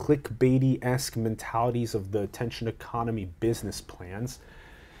and the clickbaity-esque mentalities of the attention economy business plans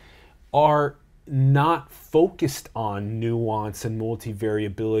are not focused on nuance and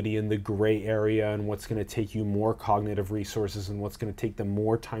multivariability in the gray area and what's going to take you more cognitive resources and what's going to take them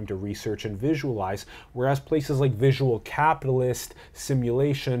more time to research and visualize. Whereas places like visual capitalist,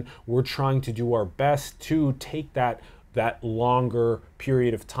 simulation, we're trying to do our best to take that longer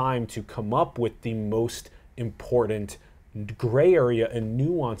period of time to come up with the most important gray area and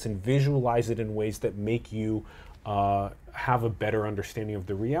nuance and visualize it in ways that make you have a better understanding of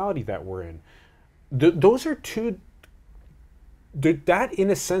the reality that we're in. Those are two, that in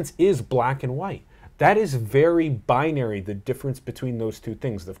a sense is black and white. That is very binary, the difference between those two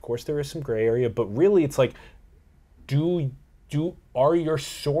things. Of course there is some gray area, but really it's like, are your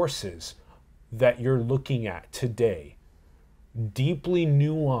sources that you're looking at today deeply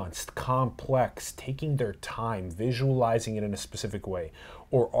nuanced, complex, taking their time, visualizing it in a specific way?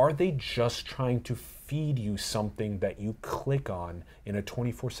 Or are they just trying to feed you something that you click on in a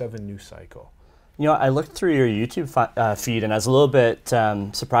 24/7 news cycle? I looked through your YouTube feed and I was a little bit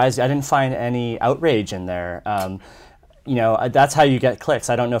surprised. I didn't find any outrage in there. That's how you get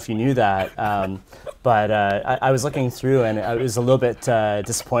clicks. I don't know if you knew that, but I was looking through and it was a little bit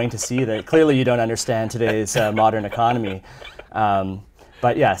disappointing to see that clearly you don't understand today's modern economy.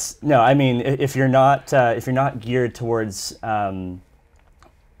 But yes, no, I mean, if you're not geared towards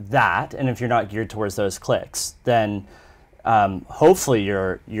that, and if you're not geared towards those clicks, then hopefully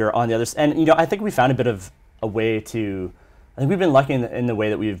you're on the other side. And I think we found a bit of a way to. I think we've been lucky in the way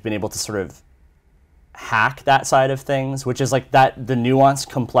that we've been able to sort of hack that side of things, which is like the nuanced,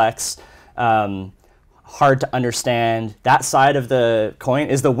 complex hard to understand. That side of the coin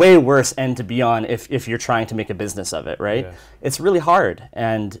is the way worse end to be on if you're trying to make a business of it, right? Yeah. It's really hard,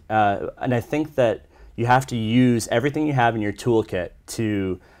 and I think that you have to use everything you have in your toolkit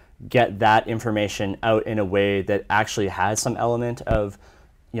to get that information out in a way that actually has some element of,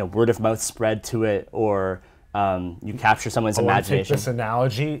 word of mouth spread to it, or you capture someone's I want to take imagination. this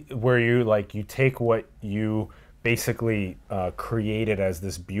analogy where you take what you basically created as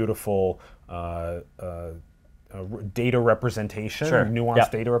this beautiful data representation, Sure. nuanced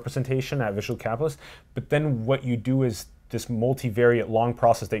Yep. data representation at Visual Capitalist. But then what you do is this multivariate long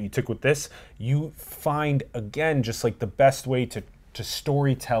process that you took with this, you find, again, just like the best way to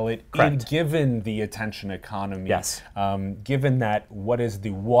storytell it, Correct. given the attention economy. Yes. Given that, what is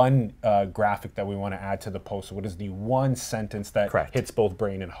the one graphic that we want to add to the post? What is the one sentence that Correct. hits both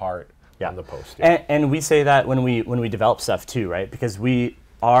brain and heart on the post? And we say that when we develop stuff too, right? Because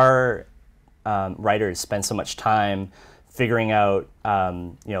our writers spend so much time figuring out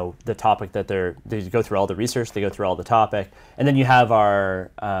the topic that they go through all the research, they go through all the topic, and then you have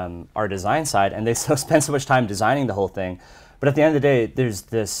our design side, and they spend so much time designing the whole thing. But at the end of the day,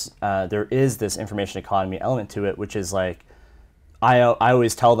 there is this information economy element to it, which is like, I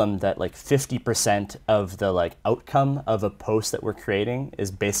always tell them that like 50% of the outcome of a post that we're creating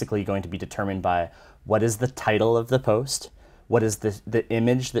is basically going to be determined by what is the title of the post, what is the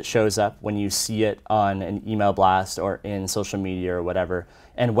image that shows up when you see it on an email blast or in social media or whatever,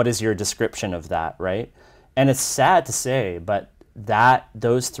 and what is your description of that, right? And it's sad to say, but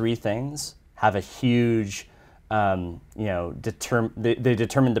those three things have a huge they determine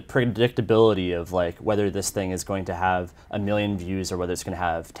the predictability of whether this thing is going to have 1 million views or whether it's going to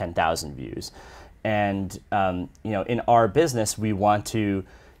have 10,000 views. And in our business, we want to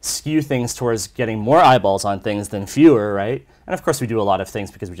skew things towards getting more eyeballs on things than fewer, right? And of course, we do a lot of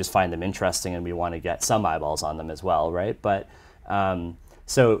things because we just find them interesting and we want to get some eyeballs on them as well, right? But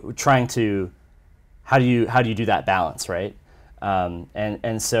so trying to how do you do that balance, right?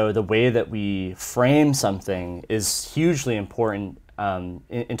 And so the way that we frame something is hugely important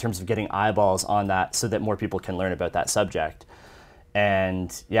in terms of getting eyeballs on that so that more people can learn about that subject.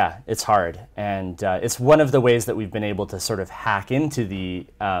 And yeah, it's hard. And it's one of the ways that we've been able to sort of hack into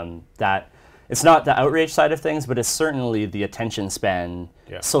that. It's not the outrage side of things, but it's certainly the attention span,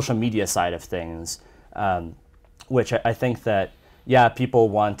 social media side of things, which I think that, people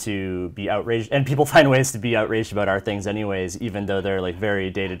want to be outraged, and people find ways to be outraged about our things anyways, even though they're very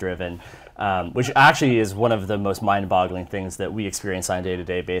data-driven, which actually is one of the most mind-boggling things that we experience on a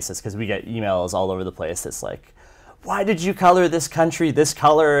day-to-day basis, because we get emails all over the place that's like, why did you color this country this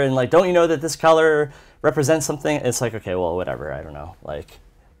color? And don't you know that this color represents something? It's like, okay, well, whatever, I don't know.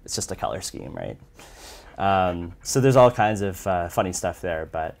 It's just a color scheme, right? So there's all kinds of funny stuff there,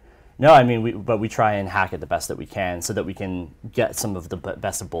 but no, I mean, we try and hack it the best that we can so that we can get some of the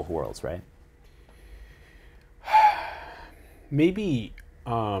best of both worlds, right? Maybe,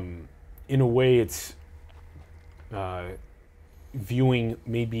 in a way, it's viewing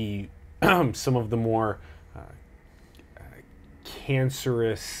maybe some of the more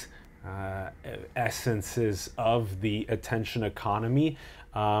cancerous essences of the attention economy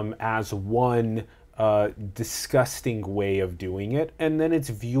as one disgusting way of doing it, and then it's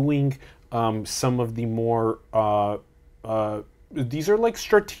viewing some of the more these are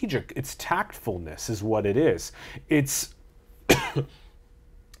strategic. It's tactfulness is what it is. It's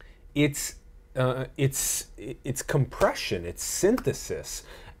it's compression, it's synthesis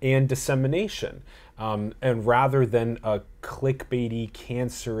and dissemination, and rather than a clickbaity,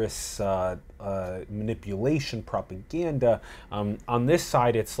 cancerous manipulation propaganda, on this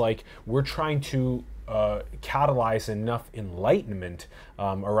side it's we're trying to catalyze enough enlightenment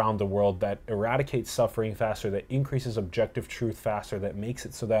around the world that eradicates suffering faster, that increases objective truth faster, that makes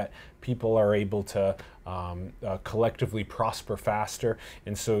it so that people are able to collectively prosper faster.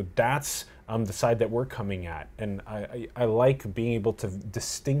 And so that's the side that we're coming at. And I like being able to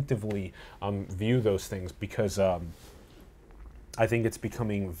distinctively view those things, because I think it's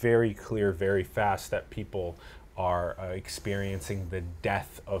becoming very clear very fast that people are experiencing the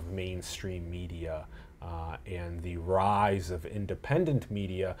death of mainstream media and the rise of independent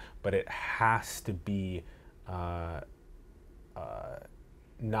media, but it has to be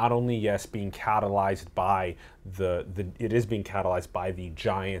not only, yes, being catalyzed by it is being catalyzed by the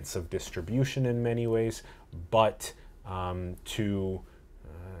giants of distribution in many ways, but to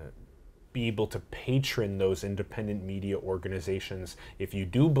be able to patron those independent media organizations, if you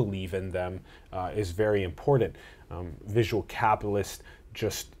do believe in them, is very important. Visual Capitalist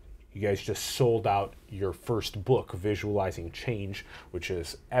just you guys just sold out your first book, Visualizing Change, which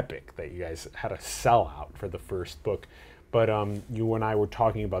is epic that you guys had a sellout for the first book. But you and I were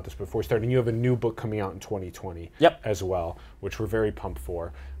talking about this before starting. You have a new book coming out in 2020 as well, which we're very pumped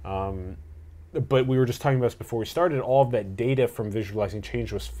for. But we were just talking about this before we started. All of that data from Visualizing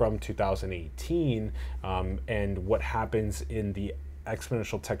Change was from 2018. And what happens in the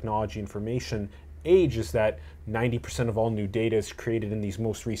exponential technology information age is that 90% of all new data is created in these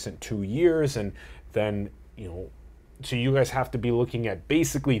most recent 2 years. And then, so you guys have to be looking at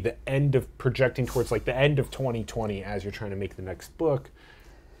basically the end of projecting towards like the end of 2020 as you're trying to make the next book.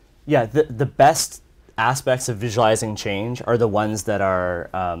 Yeah, the best aspects of Visualizing Change are the ones that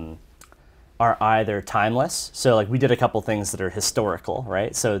are either timeless. So like we did a couple things that are historical,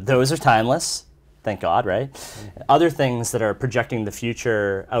 right? So those are timeless, thank God, right? Mm-hmm. Other things that are projecting the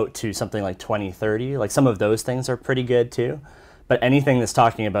future out to something like 2030, like some of those things are pretty good too. But anything that's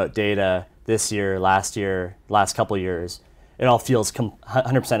talking about data this year, last couple years, it all feels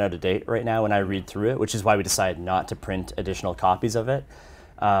 100% out of date right now when I read through it, which is why we decided not to print additional copies of it.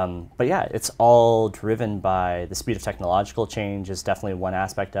 But yeah, it's all driven by the speed of technological change is definitely one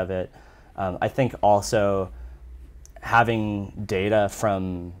aspect of it. I think also having data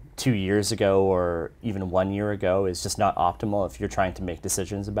from 2 years ago or even 1 year ago is just not optimal if you're trying to make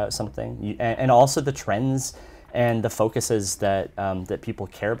decisions about something. And also the trends and the focuses that that people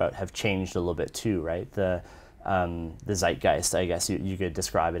care about have changed a little bit too, right? The zeitgeist, I guess you could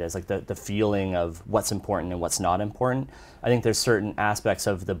describe it as, like the feeling of what's important and what's not important. I think there's certain aspects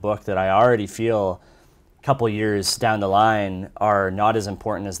of the book that I already feel a couple years down the line are not as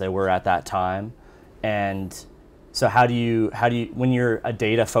important as they were at that time. And so how do you when you're a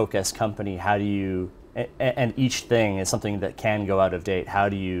data focused company, how do you, and each thing is something that can go out of date, how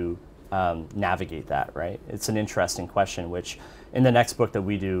do you navigate that, right? It's an interesting question, which in the next book that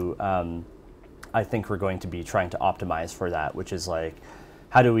we do, I think we're going to be trying to optimize for that, which is like,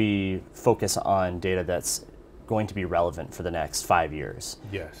 how do we focus on data that's going to be relevant for the next 5 years?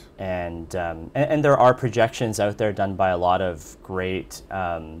 Yes. And there are projections out there done by a lot of great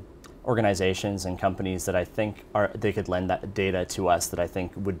organizations and companies that I think they could lend that data to us that I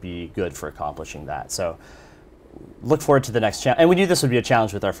think would be good for accomplishing that. So look forward to the next challenge. And we knew this would be a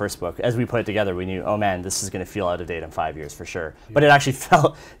challenge with our first book. As we put it together, we knew, oh man, this is going to feel out of date in 5 years for sure. Yeah. But it actually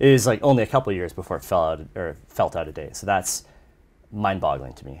it was like only a couple of years before it felt out of date. So that's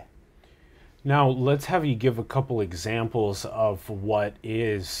mind-boggling to me. Now, let's have you give a couple examples of what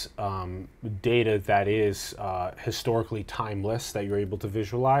is data that is historically timeless that you're able to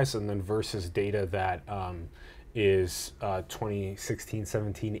visualize, and then versus data that is 2016,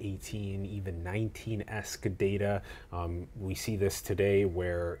 17, 18, even 19-esque data. We see this today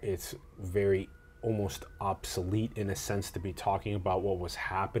where it's very almost obsolete in a sense to be talking about what was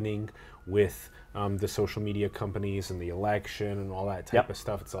happening with the social media companies and the election and all that type of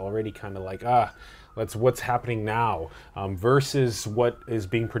stuff. It's already kind of like, what's happening now versus what is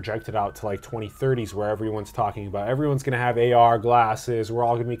being projected out to like 2030s where everyone's talking about everyone's going to have AR glasses, we're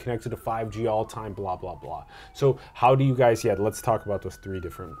all going to be connected to 5G all time, blah, blah, blah. So how do you guys, let's talk about those three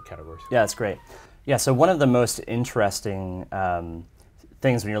different categories. Yeah, that's great. Yeah, so one of the most interesting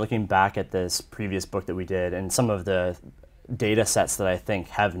things when you're looking back at this previous book that we did and some of the data sets that I think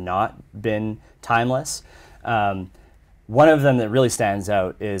have not been timeless. One of them that really stands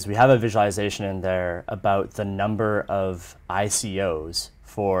out is we have a visualization in there about the number of ICOs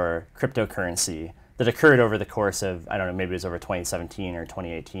for cryptocurrency that occurred over the course of, I don't know, maybe it was over 2017 or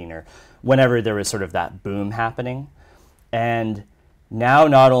 2018 or whenever there was sort of that boom happening. And now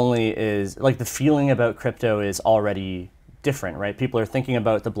not only is, like, the feeling about crypto is already different, right? People are thinking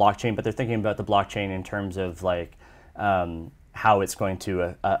about the blockchain, but they're thinking about the blockchain in terms of like how it's going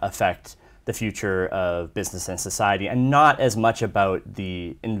to affect the future of business and society, and not as much about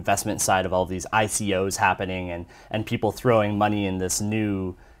the investment side of all these ICOs happening and people throwing money in this a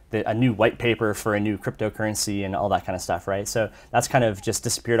new white paper for a new cryptocurrency and all that kind of stuff, right? So that's kind of just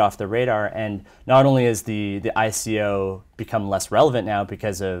disappeared off the radar. And not only is the ICO become less relevant now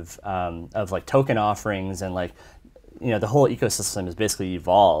because of like token offerings and like, the whole ecosystem has basically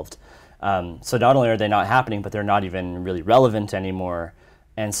evolved. So not only are they not happening, but they're not even really relevant anymore.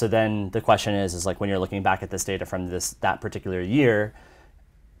 And so then the question is like when you're looking back at this data from that particular year,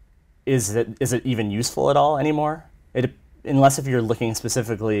 is it even useful at all anymore? Unless if you're looking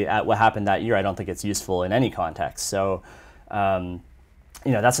specifically at what happened that year, I don't think it's useful in any context. So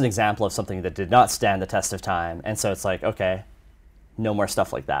that's an example of something that did not stand the test of time. And so it's like, okay, no more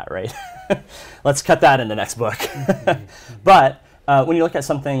stuff like that, right? Let's cut that in the next book. But when you look at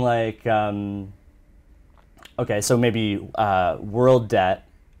something like, okay, so maybe world debt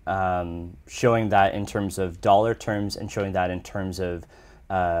showing that in terms of dollar terms and showing that in terms of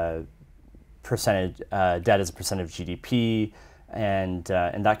percentage debt as a percent of GDP and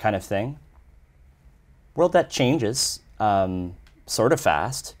that kind of thing. World debt changes sort of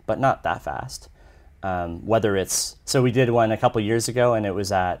fast, but not that fast. Whether it's, so we did one a couple years ago and it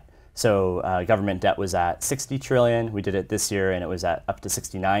was at, government debt was at 60 trillion. We did it this year and it was at up to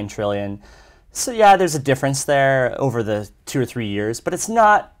 69 trillion. So yeah, there's a difference there over the 2 or 3 years, but it's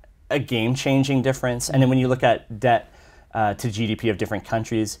not a game-changing difference. And then when you look at debt to GDP of different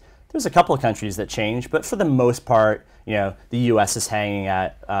countries, there's a couple of countries that change, but for the most part, you know, the U.S. is hanging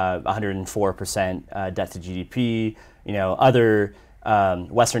at 104% debt to GDP. You know, other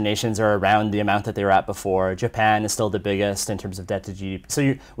Western nations are around the amount that they were at before. Japan is still the biggest in terms of debt to GDP. So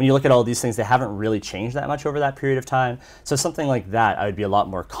when you look at all these things, they haven't really changed that much over that period of time. So something like that, I would be a lot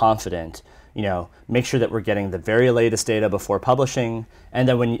more confident. You know, make sure that we're getting the very latest data before publishing. And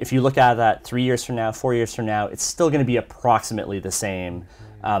then if you look at that 3 years from now, 4 years from now, it's still going to be approximately the same,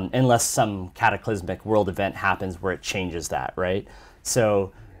 unless some cataclysmic world event happens where it changes that, right?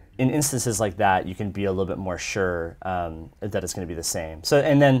 So in instances like that, you can be a little bit more sure that it's going to be the same. So,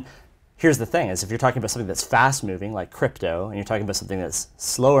 and then here's the thing is if you're talking about something that's fast moving like crypto and you're talking about something that's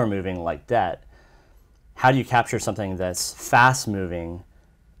slower moving like debt, how do you capture something that's fast moving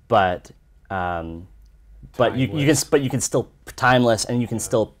but you can still timeless and you can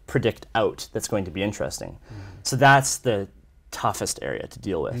still predict out that's going to be interesting. So that's the toughest area to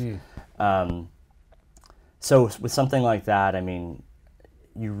deal with. So with something like that, I mean,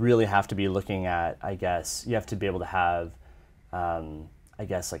 you really have to be looking at, I guess, you have to be able to have, I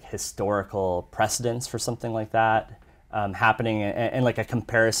guess, like historical precedents for something like that happening and like a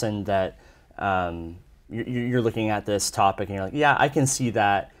comparison that you're looking at this topic and you're like, yeah, I can see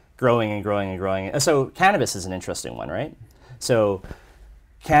that growing and growing and growing. So cannabis is an interesting one, right? So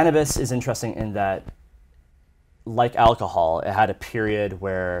cannabis is interesting in that, like alcohol, it had a period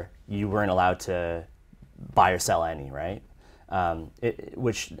where you weren't allowed to buy or sell any, right?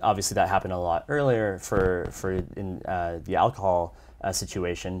 Which obviously that happened a lot earlier for the alcohol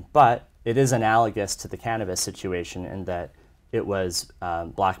situation, but it is analogous to the cannabis situation in that it was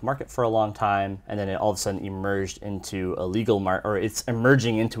black market for a long time, and then it all of a sudden emerged into a legal market, or it's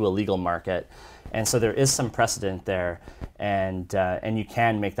emerging into a legal market, and so there is some precedent there, and you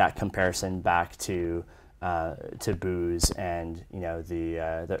can make that comparison back to booze and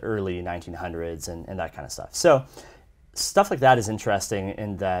the early 1900s and that kind of stuff. So stuff like that is interesting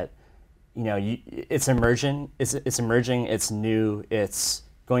in that it's emerging, it's new, it's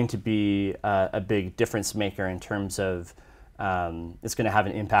going to be a big difference maker in terms of it's going to have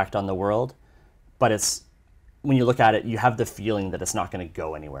an impact on the world, but when you look at it, you have the feeling that it's not going to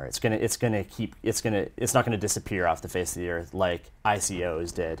go anywhere. It's not going to disappear off the face of the earth like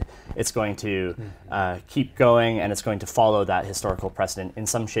ICOs did. It's going to keep going, and it's going to follow that historical precedent in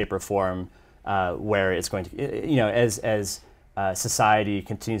some shape or form, where it's going to, as society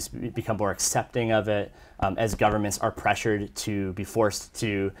continues to become more accepting of it, as governments are pressured to be forced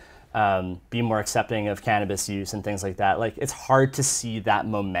to be more accepting of cannabis use and things like that. Like, it's hard to see that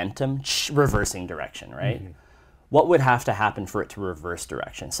momentum reversing direction, right? Mm-hmm. What would have to happen for it to reverse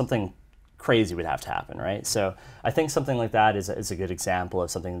direction? Something crazy would have to happen, right? So I think something like that is a good example of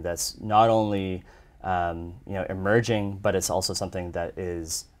something that's not only emerging, but it's also something that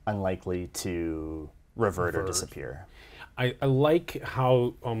is unlikely to revert or disappear. I like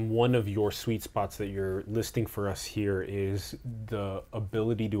how one of your sweet spots that you're listing for us here is the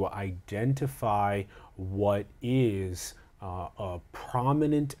ability to identify what is a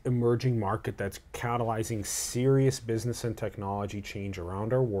prominent emerging market that's catalyzing serious business and technology change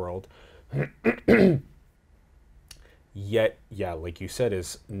around our world. Yet, yeah, like you said,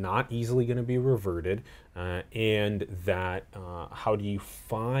 is not easily going to be reverted. And that how do you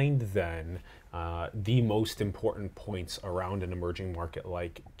find then the most important points around an emerging market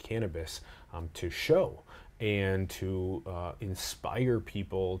like cannabis to show and to inspire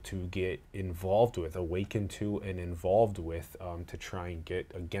people to get involved with, awaken to and involved with, to try and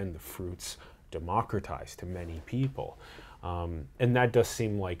get, again, the fruits democratized to many people. And that does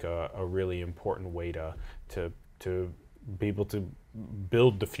seem like a really important way to be able to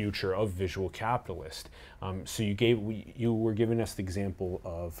build the future of visual capitalist. So you were giving us the example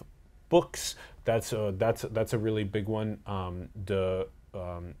of books. That's a really big one.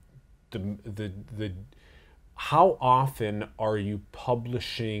 How often are you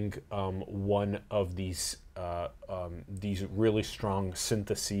publishing one of these really strong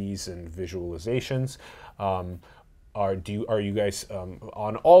syntheses and visualizations? are you guys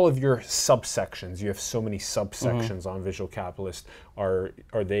on all of your subsections? You have so many subsections on Visual Capitalist.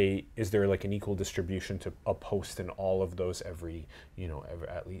 Is there like an equal distribution to a post in all of those every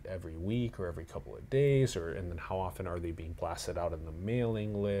week or every couple of days, and then how often are they being blasted out in the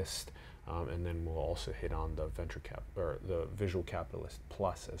mailing list? And then we'll also hit on the the Visual Capitalist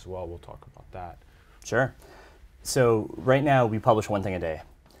Plus as well. We'll talk about that. Sure. So right now we publish one thing a day.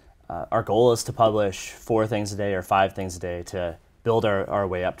 Our goal is to publish 4 things a day or 5 things a day to build our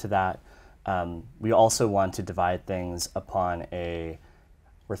way up to that. We also want to divide things upon we're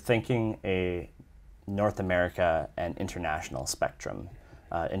thinking a North America and international spectrum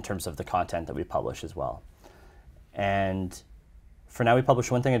in terms of the content that we publish as well. And for now we publish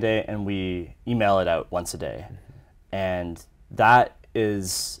one thing a day and we email it out once a day. And that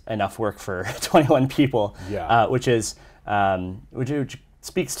is enough work for 21 people, which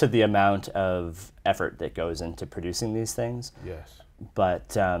speaks to the amount of effort that goes into producing these things. Yes.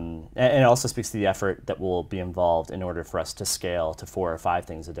 But and it also speaks to the effort that will be involved in order for us to scale to 4 or 5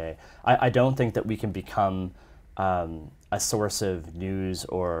 things a day. I don't think that we can become a source of news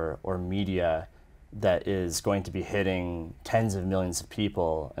or media that is going to be hitting tens of millions of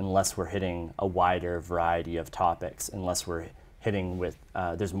people unless we're hitting a wider variety of topics, unless we're hitting with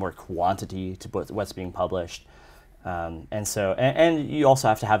there's more quantity to what's being published. And you also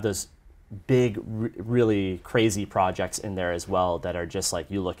have to have those big, really crazy projects in there as well that are just like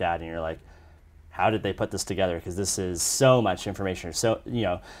you look at and you're like, how did they put this together? Because this is so much information. So,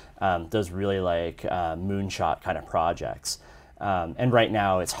 those really like moonshot kind of projects. And right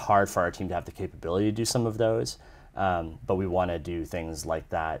now it's hard for our team to have the capability to do some of those, but we want to do things like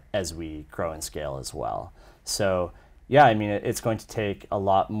that as we grow and scale as well. So yeah, I mean, it's going to take a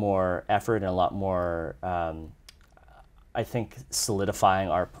lot more effort and a lot more, I think, solidifying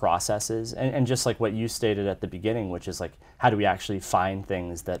our processes. And just like what you stated at the beginning, which is like, how do we actually find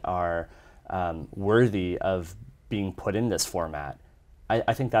things that are worthy of being put in this format?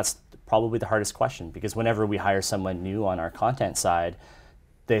 I think that's probably the hardest question, because whenever we hire someone new on our content side,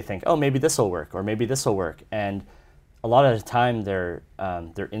 they think, oh, maybe this will work, or maybe this will work. And a lot of the time their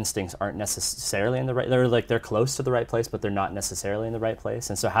instincts aren't necessarily in the right, they're close to the right place, but they're not necessarily in the right place.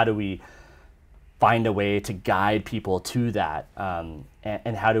 And so how do we find a way to guide people to that?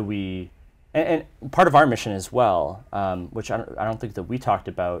 And how do we, and part of our mission as well, which I don't think that we talked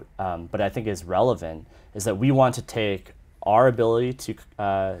about, but I think is relevant, is that we want to take our ability to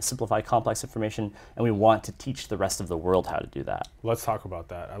simplify complex information, and we want to teach the rest of the world how to do that. Let's talk about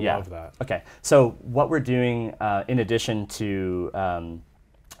that. I love that. Okay, so what we're doing in addition to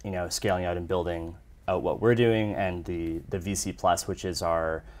scaling out and building out what we're doing, and the VC Plus, which is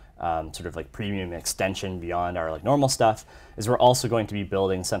our sort of like premium extension beyond our like normal stuff, is we're also going to be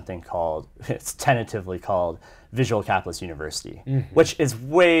building something called, it's tentatively called Visual Capitalist University, which is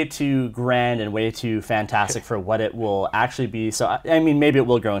way too grand and way too fantastic for what it will actually be. So I mean, maybe it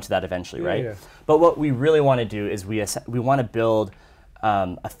will grow into that eventually, right? Yeah. But what we really want to do is we want to build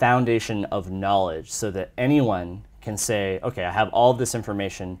a foundation of knowledge so that anyone can say, okay, I have all of this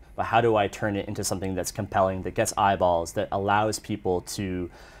information, but how do I turn it into something that's compelling, that gets eyeballs, that allows people to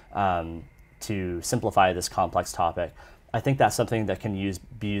simplify this complex topic? I think that's something that can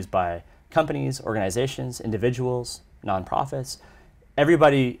be used by companies, organizations, individuals, nonprofits,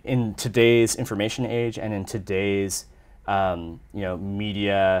 everybody in today's information age and in today's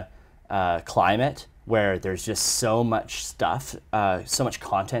media climate, where there's just so much stuff, so much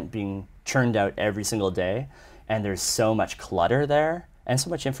content being churned out every single day, and there's so much clutter there and so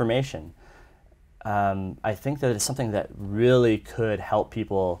much information. I think that it's something that really could help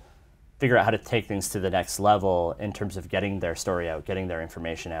people figure out how to take things to the next level in terms of getting their story out, getting their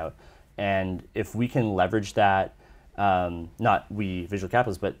information out. And if we can leverage that, not we visual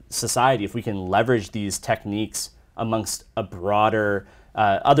capitalists, but society, if we can leverage these techniques amongst a broader,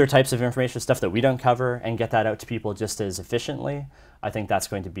 other types of information, stuff that we don't cover, and get that out to people just as efficiently, I think that's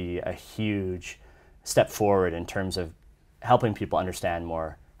going to be a huge step forward in terms of helping people understand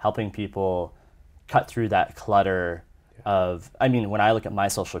more, helping people cut through that clutter of, I mean, when I look at my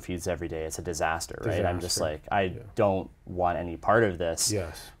social feeds every day, it's a disaster, right? I'm just like, I don't want any part of this.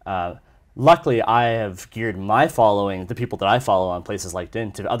 Yes. Luckily, I have geared my following, the people that I follow on places like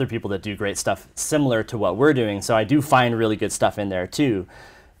LinkedIn, to other people that do great stuff similar to what we're doing. So I do find really good stuff in there too.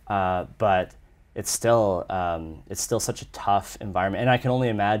 But it's still such a tough environment. And I can only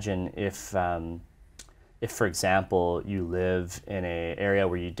imagine if for example, you live in an area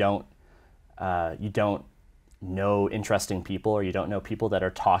where you don't know interesting people, or you don't know people that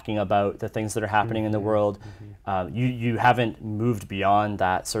are talking about the things that are happening in the world. You haven't moved beyond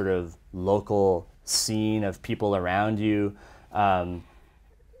that sort of local scene of people around you. And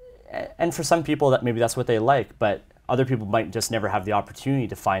for some people, that maybe that's what they like, but other people might just never have the opportunity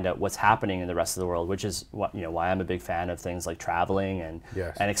to find out what's happening in the rest of the world, which is what, why I'm a big fan of things like traveling and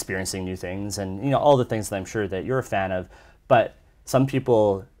Yes. and experiencing new things, and all the things that I'm sure that you're a fan of. But some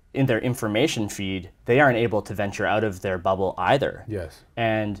people, in their information feed, they aren't able to venture out of their bubble either. Yes.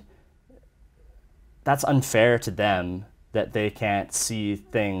 And that's unfair to them, that they can't see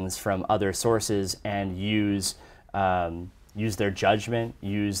things from other sources and use their judgment,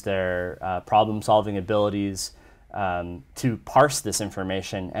 use their problem-solving abilities to parse this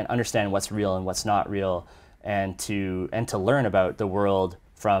information and understand what's real and what's not real, and to learn about the world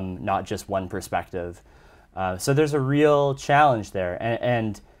from not just one perspective. So there's a real challenge there,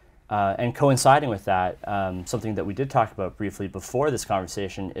 and coinciding with that, something that we did talk about briefly before this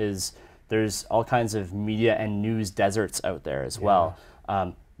conversation is there's all kinds of media and news deserts out there as well.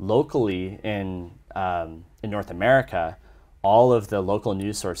 Locally in North America, all of the local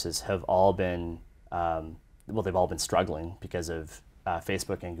news sources have all been they've all been struggling because of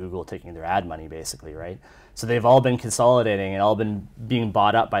Facebook and Google taking their ad money, basically, right? So they've all been consolidating and all been being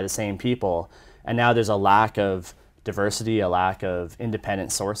bought up by the same people. And now there's a lack of diversity, a lack of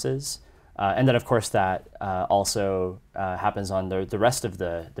independent sources. And then, of course, that also happens on the rest of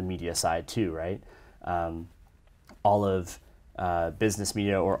the media side too, right? All of business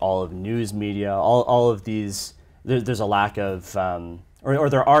media or all of news media, all of these, there's a lack of, or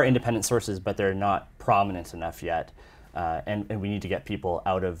there are independent sources, but they're not prominent enough yet. And we need to get people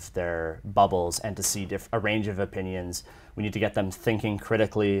out of their bubbles and to see a range of opinions. We need to get them thinking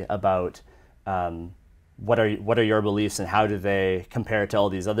critically about what are your beliefs and how do they compare to all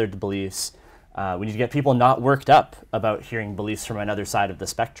these other beliefs. We need to get people not worked up about hearing beliefs from another side of the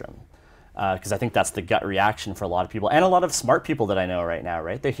spectrum, because I think that's the gut reaction for a lot of people, and a lot of smart people that I know right now,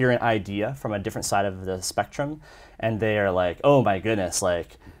 right? They hear an idea from a different side of the spectrum and they are like, oh my goodness,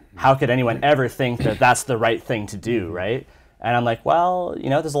 like, how could anyone ever think that that's the right thing to do, right? And I'm like, well,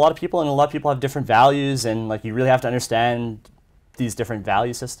 there's a lot of people, and a lot of people have different values, and like you really have to understand these different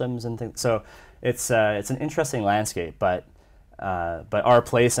value systems and things. So it's an interesting landscape, but our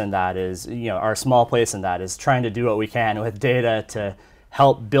place in that is, our small place in that is trying to do what we can with data to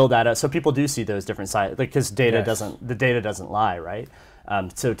help build that up, so people do see those different sides, because the data doesn't lie, right?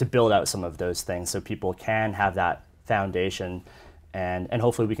 So to build out some of those things, so people can have that foundation. And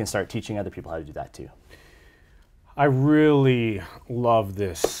hopefully we can start teaching other people how to do that too. I really love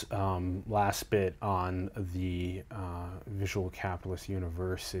this last bit on the Visual Capitalist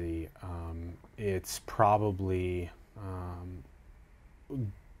University. It's probably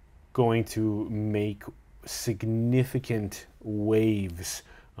going to make significant waves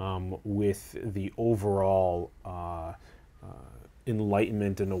with the overall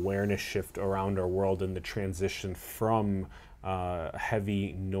enlightenment and awareness shift around our world, and the transition from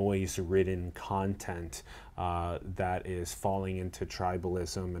heavy noise-ridden content that is falling into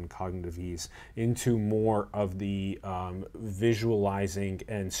tribalism and cognitive ease, into more of the visualizing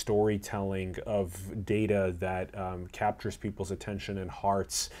and storytelling of data that captures people's attention and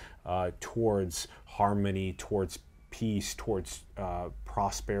hearts towards harmony, towards peace, towards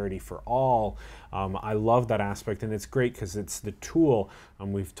prosperity for all. I love that aspect, and it's great because it's the tool.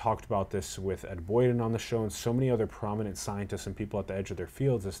 We've talked about this with Ed Boyden on the show and so many other prominent scientists and people at the edge of their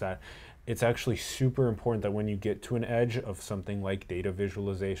fields, is that it's actually super important that when you get to an edge of something like data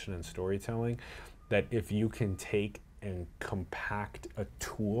visualization and storytelling, that if you can take and compact a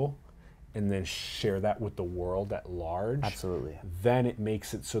tool and then share that with the world at large, absolutely, then it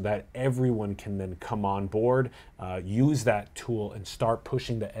makes it so that everyone can then come on board, use that tool, and start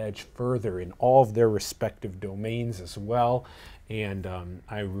pushing the edge further in all of their respective domains as well. And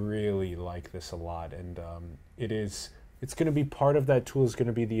I really like this a lot. And it's going to be part of that tool is going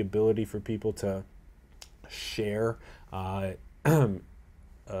to be the ability for people to share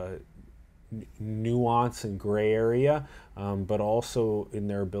nuance and gray area, but also in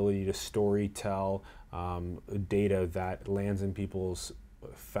their ability to storytell data that lands in people's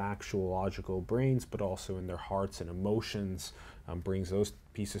factual, logical brains, but also in their hearts and emotions, brings those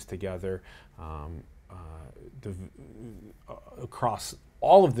pieces together across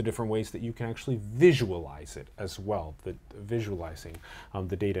all of the different ways that you can actually visualize it as well, visualizing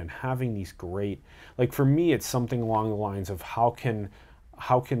the data and having these great, like for me, it's something along the lines of how can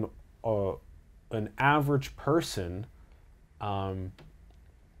an average person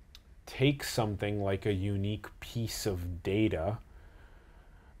take something like a unique piece of data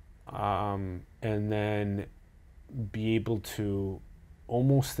and then be able to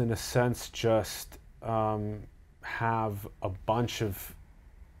almost in a sense just have a bunch of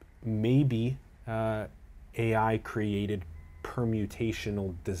maybe AI created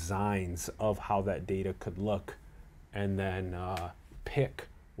permutational designs of how that data could look, and then pick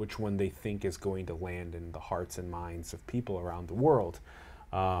which one they think is going to land in the hearts and minds of people around the world.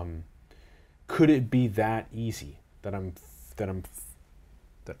 Could it be that easy that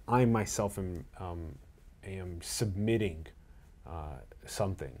I myself am submitting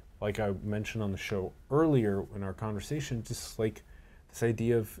something? Like I mentioned on the show earlier in our conversation, just like this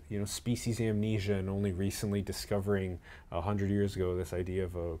idea of species amnesia, and only recently discovering 100 years ago this idea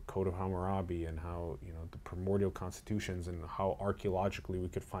of a Code of Hammurabi, and how the primordial constitutions, and how archaeologically we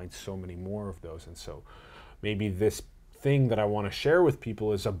could find so many more of those. And so maybe this thing that I want to share with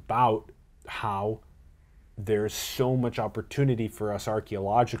people is about how there's so much opportunity for us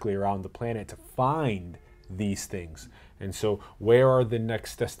archaeologically around the planet to find these things. And so where are the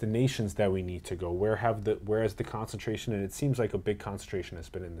next destinations that we need to go? Where is the concentration? And it seems like a big concentration has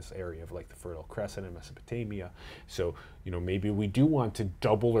been in this area of like the Fertile Crescent in Mesopotamia. So maybe we do want to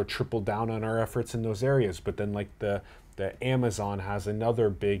double or triple down on our efforts in those areas, but then like the Amazon has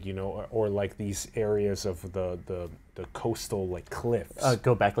another big, or like these areas of the coastal like cliffs.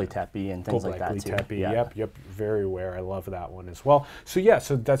 Göbekli Tepe and things like that too. Tepe, yeah. Yep, very rare. I love that one as well. So yeah,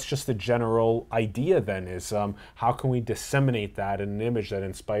 so that's just the general idea then, is how can we disseminate that in an image that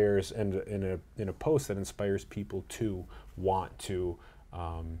inspires, and in a post that inspires people to want to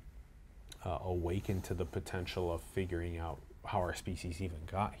awaken to the potential of figuring out how our species even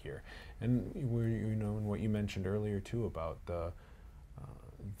got here. And and what you mentioned earlier too about the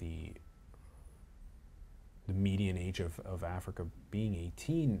median age of Africa being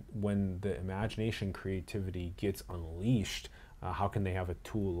 18, when the imagination, creativity gets unleashed, how can they have a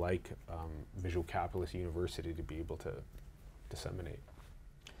tool like Visual Capitalist University to be able to disseminate?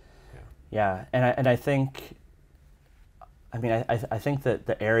 Yeah, and I think, I think that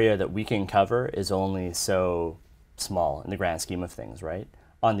the area that we can cover is only so small in the grand scheme of things, right?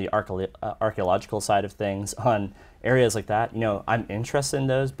 On the archaeological side of things, on areas like that, I'm interested in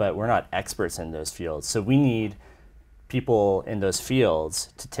those, but we're not experts in those fields. So we need people in those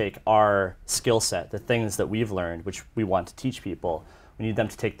fields to take our skill set, the things that we've learned, which we want to teach people. We need them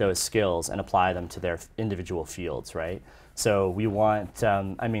to take those skills and apply them to their individual fields, right? So we want,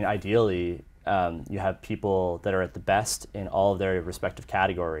 ideally, you have people that are at the best in all of their respective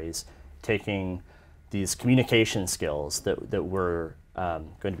categories, taking these communication skills that we're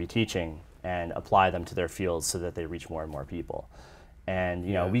going to be teaching and apply them to their fields so that they reach more and more people. And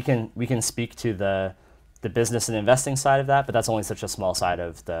we can speak to the business and investing side of that, but that's only such a small side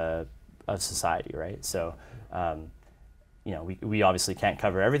of society, right? So we obviously can't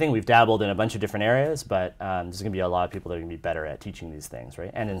cover everything. We've dabbled in a bunch of different areas, but there's going to be a lot of people that are going to be better at teaching these things,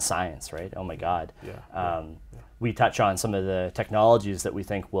 right? And in science, right? Oh my God. We touch on some of the technologies that we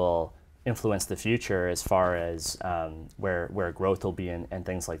think will influence the future as far as where growth will be and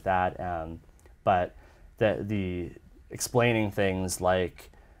things like that. But the explaining things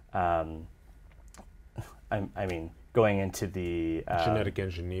like, going into the genetic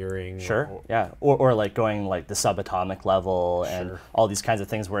engineering. Sure, or like going like the subatomic level, and all these kinds of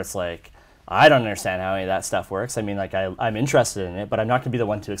things where it's like, I don't understand how any of that stuff works. I'm interested in it, but I'm not going to be the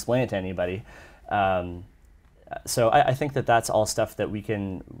one to explain it to anybody. So I think that that's all stuff that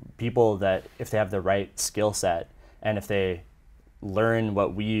people that if they have the right skill set, and if they learn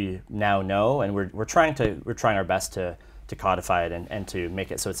what we now know, and we're trying our best to codify it and to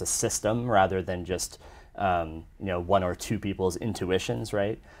make it so it's a system rather than just one or two people's intuitions,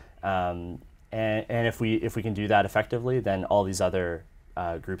 right? And if we can do that effectively, then all these other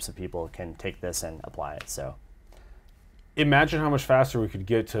groups of people can take this and apply it. So. Imagine how much faster we could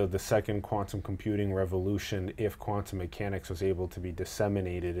get to the second quantum computing revolution if quantum mechanics was able to be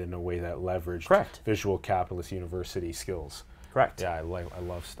disseminated in a way that leveraged Visual Capitalist University skills. Correct. Yeah, I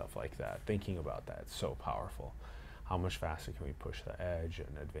love stuff like that. Thinking about that, it's so powerful. How much faster can we push the edge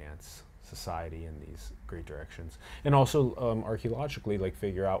and advance society in these great directions? And also archaeologically, like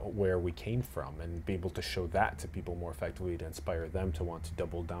figure out where we came from and be able to show that to people more effectively to inspire them to want to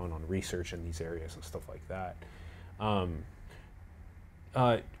double down on research in these areas and stuff like that.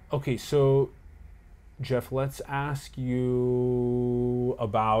 Okay, so Jeff, let's ask you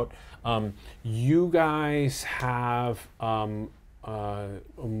about, you guys have a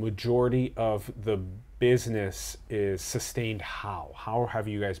majority of the business is sustained how? How have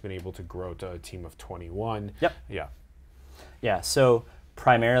you guys been able to grow to a team of 21? Yep. Yeah, so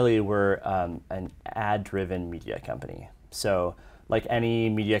primarily we're an ad-driven media company. So like any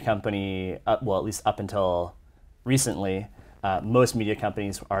media company, well, at least up until recently, most media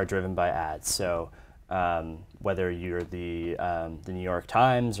companies are driven by ads. So whether you're the New York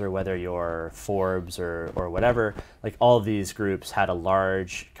Times or whether you're Forbes or whatever, like all of these groups had a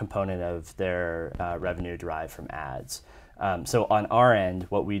large component of their revenue derived from ads. So on our end,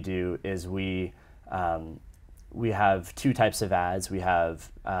 what we do is we have two types of ads. We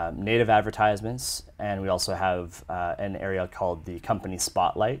have native advertisements, and we also have an area called the company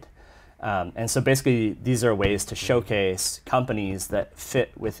spotlight. And so basically, these are ways to showcase companies that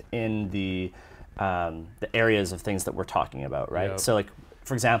fit within the areas of things that we're talking about, right? Yep. So like,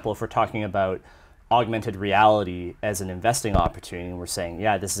 for example, if we're talking about augmented reality as an investing opportunity, and we're saying,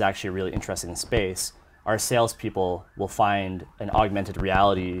 yeah, this is actually a really interesting space, our salespeople will find an augmented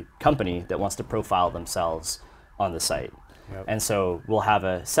reality company that wants to profile themselves on the site. Yep. And so we'll have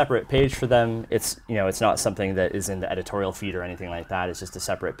a separate page for them. It's, you know, it's not something that is in the editorial feed or anything like that. It's just a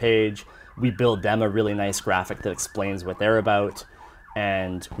separate page. We build them a really nice graphic that explains what they're about,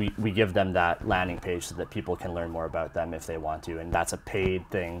 and we give them that landing page so that people can learn more about them if they want to. And that's a paid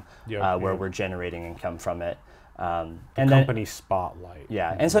thing where we're generating income from it. And company spotlight.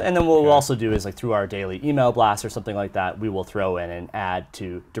 Yeah, and then what we'll also do is, like, through our daily email blast or something like that, we will throw in an ad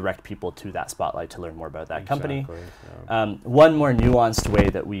to direct people to that spotlight to learn more about that company. Yeah. One more nuanced way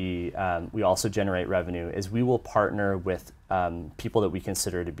that we also generate revenue is we will partner with people that we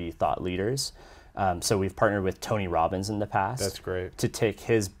consider to be thought leaders. So we've partnered with Tony Robbins in the past. That's great. To take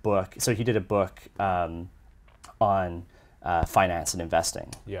his book. So he did a book on finance and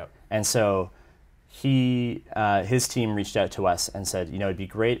investing. Yep. And so his team reached out to us and said, you know, it'd be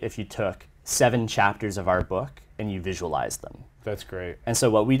great if you took 7 chapters of our book and you visualized them. That's great. And so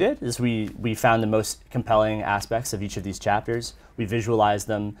what we did is we found the most compelling aspects of each of these chapters. We visualized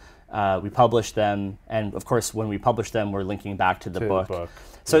them, we published them, and of course when we publish them, we're linking back to the book.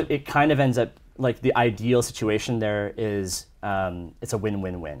 So it kind of ends up, like, the ideal situation there is it's a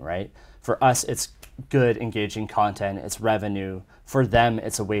win-win-win, right? For us, it's good, engaging content, it's revenue. For them,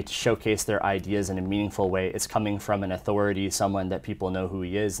 it's a way to showcase their ideas in a meaningful way. It's coming from an authority, someone that people know who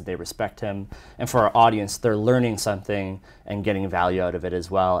he is, they respect him. And for our audience, they're learning something and getting value out of it as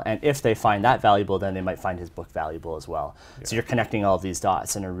well. And if they find that valuable, then they might find his book valuable as well. Yeah. So you're connecting all of these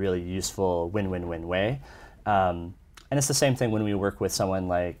dots in a really useful win-win-win way. And it's the same thing when we work with someone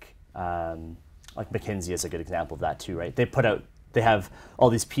like McKinsey is a good example of that too, right? They have all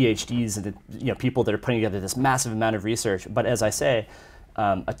these PhDs and, you know, people that are putting together this massive amount of research. But as I say,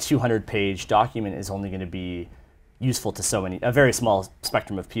 a 200-page document is only going to be useful to a very small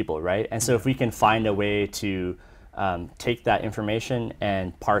spectrum of people, right? And so if we can find a way to take that information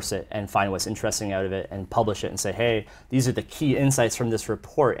and parse it and find what's interesting out of it and publish it and say, hey, these are the key insights from this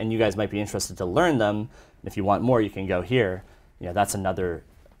report, and you guys might be interested to learn them. And if you want more, you can go here. You know, that's another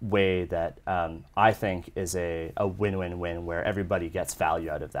way that I think is a win-win-win where everybody gets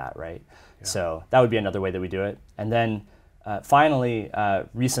value out of that, right? Yeah. So that would be another way that we do it. And then finally,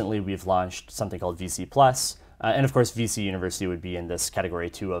 recently we've launched something called VC Plus. And of course, VC University would be in this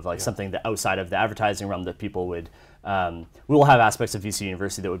category too, of like something that outside of the advertising realm that people would, we will have aspects of VC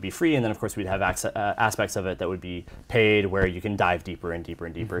University that would be free. And then of course we'd have aspects of it that would be paid, where you can dive deeper and deeper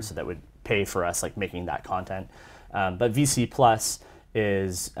and deeper. So that would pay for us, like, making that content. But VC Plus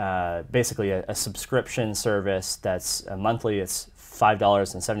is basically a subscription service that's monthly. It's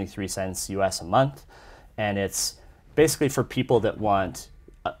 $5.73 US a month, and it's basically for people that want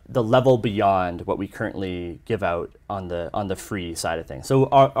the level beyond what we currently give out on the free side of things. So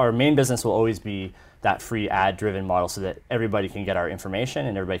our main business will always be that free ad-driven model, so that everybody can get our information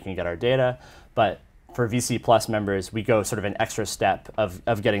and everybody can get our data. But for VC Plus members, we go sort of an extra step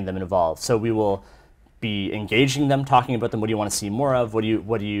of getting them involved. So we will be engaging them, talking about them. What do you want to see more of? What do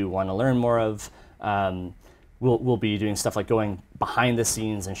you want to learn more of? We'll be doing stuff like going behind the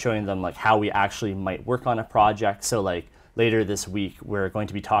scenes and showing them, like, how we actually might work on a project. So, like, later this week, we're going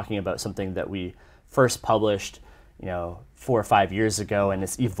to be talking about something that we first published, you know, 4 or 5 years ago, and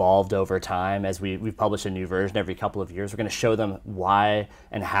it's evolved over time as we've published a new version every couple of years. We're going to show them why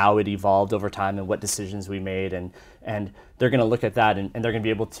and how it evolved over time and what decisions we made, and they're going to look at that, and they're going to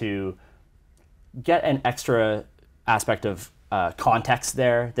be able to get an extra aspect of context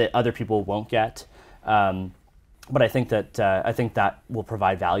there that other people won't get. But I think that will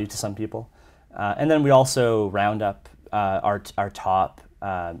provide value to some people. And then we also round up our top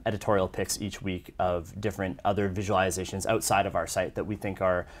editorial picks each week of different other visualizations outside of our site that we think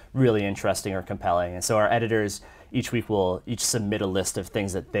are really interesting or compelling. And so our editors each week will each submit a list of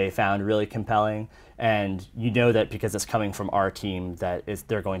things that they found really compelling. And you know that because it's coming from our team, that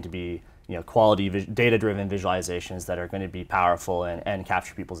they're going to be, you know, quality data-driven visualizations that are going to be powerful and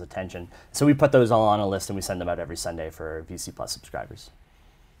capture people's attention. So we put those all on a list and we send them out every Sunday for VC Plus subscribers.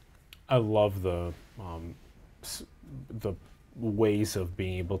 I love the ways of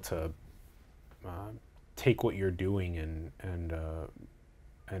being able to take what you're doing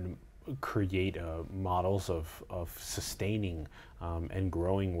and create models of sustaining and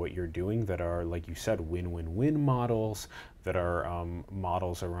growing what you're doing that are, like you said, win-win-win models, that are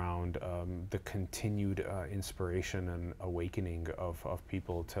models around the continued inspiration and awakening of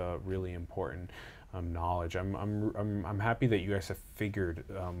people to really important knowledge. I'm happy that you guys have figured,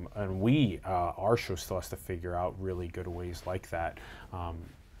 and our show still has to figure out really good ways like that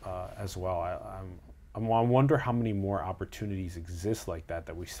as well. I wonder how many more opportunities exist like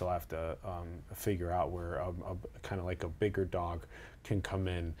that we still have to figure out, where kind of like a bigger dog can come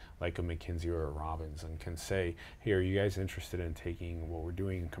in, like a McKinsey or a Robbins, and can say, hey, are you guys interested in taking what we're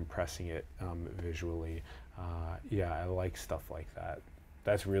doing and compressing it visually? Yeah, I like stuff like that.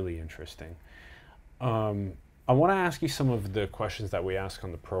 That's really interesting. I want to ask you some of the questions that we ask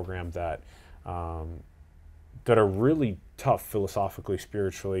on the program that are really tough philosophically,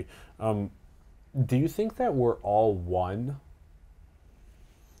 spiritually. Do you think that we're all one?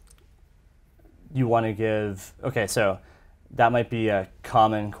 You want to give, okay, so that might be a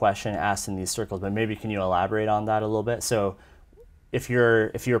common question asked in these circles, but maybe can you elaborate on that a little bit? So if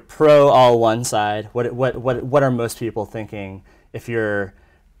you're pro all one side, what are most people thinking? If you're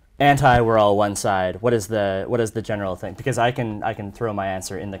anti we're all one side, what is the general thing? Because I can throw my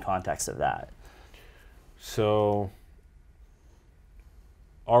answer in the context of that. So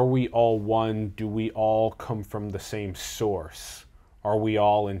are we all one? Do we all come from the same source? Are we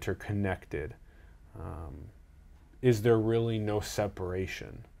all interconnected? Is there really no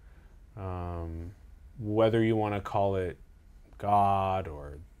separation? Whether you want to call it God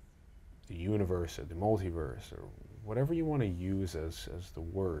or the universe or the multiverse or whatever you want to use as the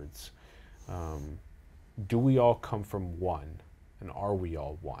words, do we all come from one? And are we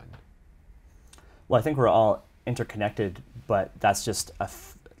all one? Well, I think we're all interconnected, but that's just a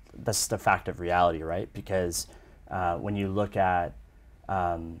fact of reality, right? Because when you look at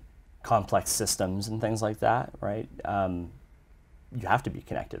complex systems and things like that, right, you have to be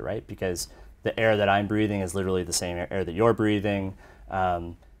connected, right? Because the air that I'm breathing is literally the same air that you're breathing.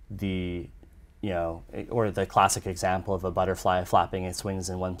 Or the classic example of a butterfly flapping its wings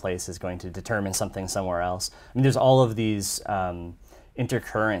in one place is going to determine something somewhere else. I mean, there's all of these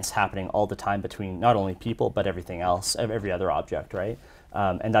intercurrents happening all the time between not only people but everything else, every other object, right?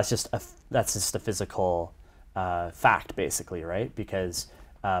 And that's just a physical fact, basically, right? Because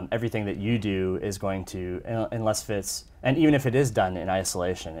everything that you do is going to, unless it's, and even if it is done in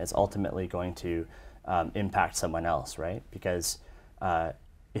isolation, it's ultimately going to impact someone else, right? Because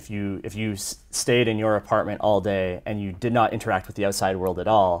if you stayed in your apartment all day and you did not interact with the outside world at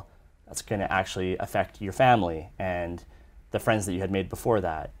all, that's going to actually affect your family and the friends that you had made before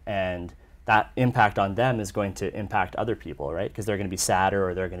that, and that impact on them is going to impact other people, right? Because they're going to be sadder,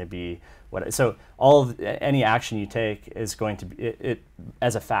 or they're going to be what. So any action you take is going to be, it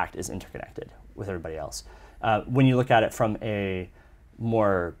as a fact is interconnected with everybody else. When you look at it from a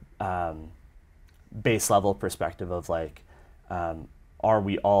more base level perspective of like, are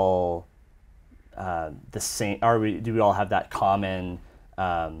we all the same? Do we all have that common?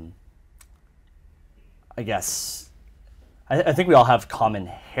 I guess. I think we all have common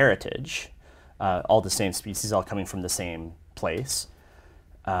heritage, all the same species, all coming from the same place.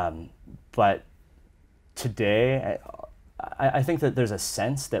 But today, I think that there's a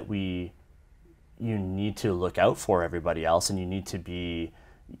sense that you need to look out for everybody else, and you need to be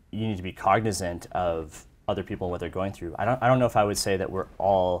cognizant of other people and what they're going through. I don't know if I would say that we're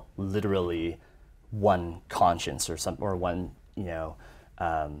all literally one conscience or one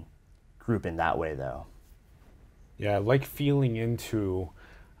group in that way, though. Yeah, I like feeling into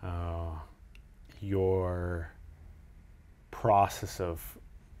your process of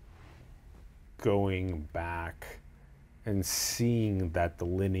going back and seeing that the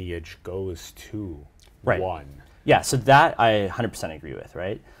lineage goes to one. Yeah, so that I 100% agree with,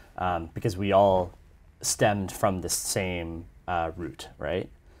 right? Because we all stemmed from the same root, right?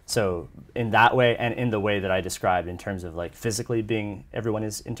 So in that way, and in the way that I described in terms of like physically being, everyone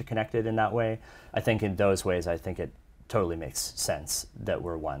is interconnected in that way, I think in those ways, I think it totally makes sense that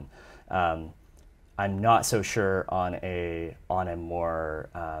we're one. I'm not so sure on a more,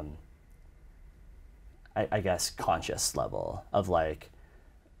 I guess, conscious level of like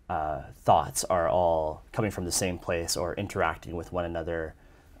thoughts are all coming from the same place or interacting with one another.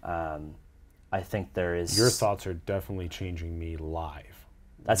 I think there is... Your thoughts are definitely changing me live.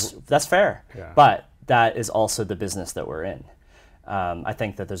 That's fair, yeah. But that is also the business that we're in. I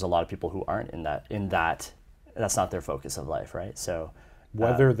think that there's a lot of people who aren't in that. That's not their focus of life, right? So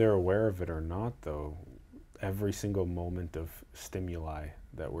Whether they're aware of it or not, though, every single moment of stimuli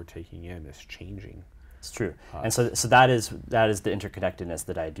that we're taking in is changing. It's true. And so that is the interconnectedness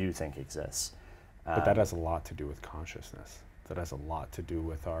that I do think exists. But that has a lot to do with consciousness. That has a lot to do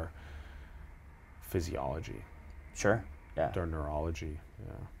with our physiology. Sure. Yeah. Our neurology.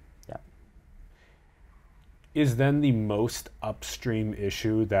 Yeah. Yeah. Is then the most upstream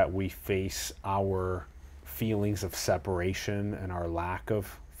issue that we face our feelings of separation and our lack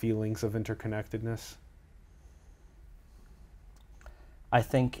of feelings of interconnectedness? I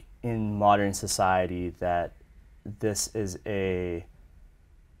think in modern society that this is a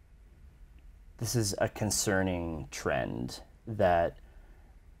concerning trend, that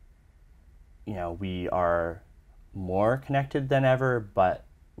we are more connected than ever, but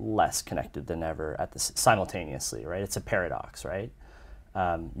less connected than ever simultaneously, right? It's a paradox, right?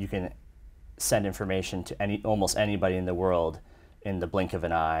 You can send information to almost anybody in the world in the blink of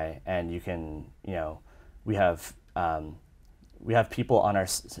an eye, and you can, we have people on our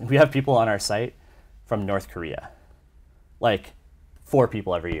site from North Korea, like 4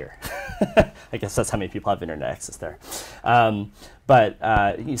 people every year. I guess that's how many people have internet access there.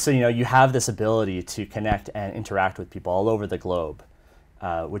 So you have this ability to connect and interact with people all over the globe,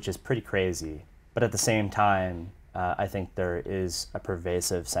 which is pretty crazy. But at the same time, I think there is a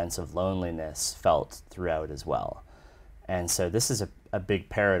pervasive sense of loneliness felt throughout as well. And so this is a big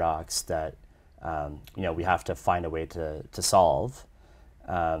paradox that we have to find a way to solve.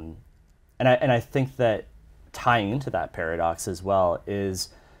 And I think that tying into that paradox as well is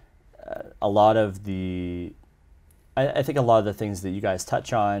a lot of the things that you guys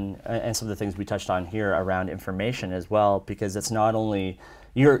touch on, and some of the things we touched on here around information as well, because it's not only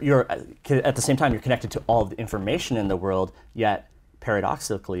you're at the same time you're connected to all of the information in the world, yet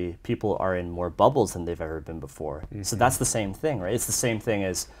paradoxically people are in more bubbles than they've ever been before. Mm-hmm. So that's the same thing, right? It's the same thing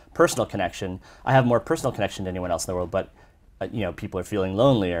as personal connection. I have more personal connection to anyone else in the world, but people are feeling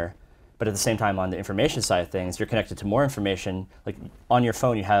lonelier. But at the same time, on the information side of things, you're connected to more information. Like on your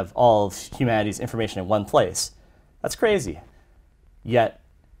phone, you have all of humanity's information in one place. That's crazy. Yet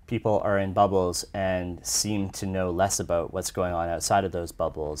people are in bubbles and seem to know less about what's going on outside of those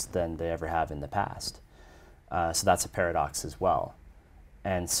bubbles than they ever have in the past. So that's a paradox as well.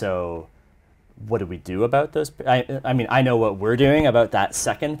 And so what do we do about those? I mean, I know what we're doing about that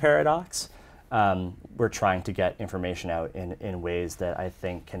second paradox. We're trying to get information out in ways that I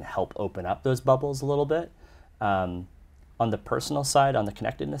think can help open up those bubbles a little bit. On the personal side, on the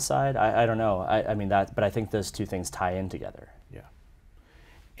connectedness side, I don't know. But I think those two things tie in together. Yeah.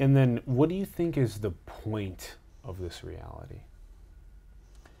 And then what do you think is the point of this reality?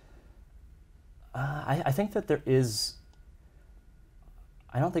 I think that there is.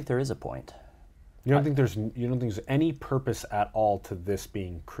 I don't think there is a point. You don't think there's any purpose at all to this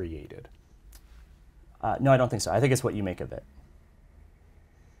being created? No, I don't think so. I think it's what you make of it.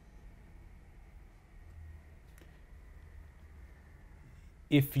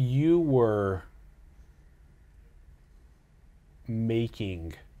 If you were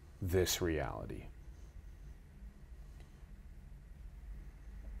making this reality,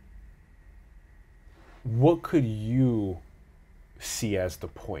 what could you see as the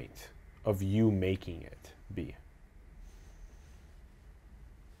point of you making it be?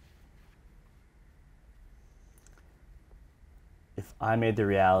 If I made the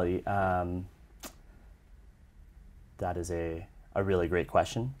reality, that is a really great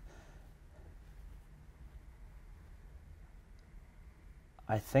question.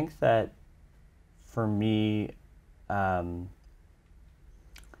 I think that for me, I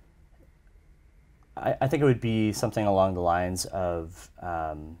think it would be something along the lines of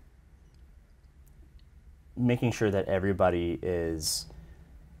making sure that everybody is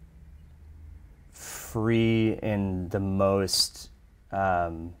free in the most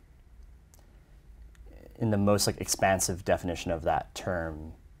like expansive definition of that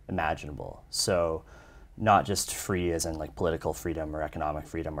term imaginable. So not just free as in like political freedom or economic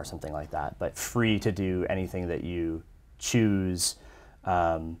freedom or something like that, but free to do anything that you choose,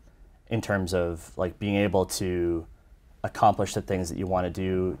 in terms of like being able to accomplish the things that you want to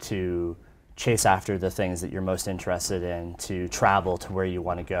do, to chase after the things that you're most interested in, to travel to where you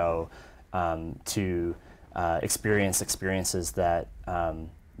want to go, to experience experiences that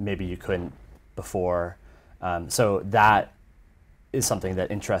maybe you couldn't before. So that is something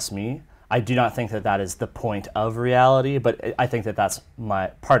that interests me. I do not think that that is the point of reality, but I think that that's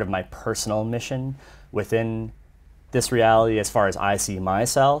part of my personal mission within this reality as far as I see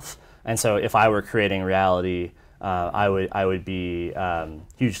myself. And so if I were creating reality, I would be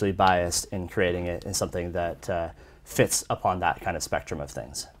hugely biased in creating it in something that fits upon that kind of spectrum of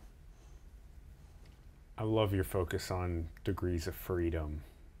things. I love your focus on degrees of freedom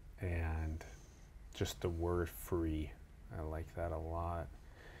and just the word free. I like that a lot.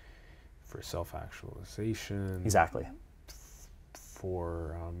 For self-actualization. Exactly.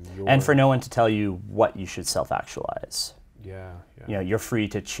 For and for no one to tell you what you should self-actualize. Yeah. You know, you're free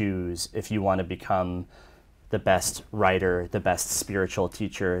to choose if you want to become the best writer, the best spiritual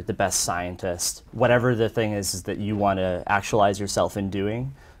teacher, the best scientist. Whatever the thing is that you want to actualize yourself in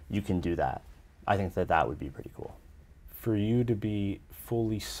doing, you can do that. I think that would be pretty cool. For you to be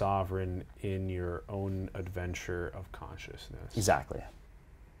fully sovereign in your own adventure of consciousness. Exactly.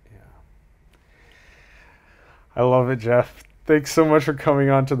 I love it, Jeff. Thanks so much for coming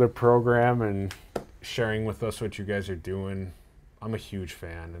on to the program and sharing with us what you guys are doing. I'm a huge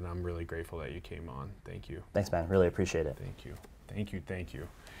fan, and I'm really grateful that you came on. Thank you. Thanks, man. Really appreciate it. Thank you.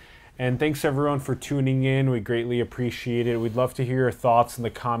 And thanks, everyone, for tuning in. We greatly appreciate it. We'd love to hear your thoughts in the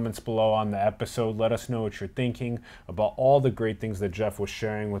comments below on the episode. Let us know what you're thinking about all the great things that Jeff was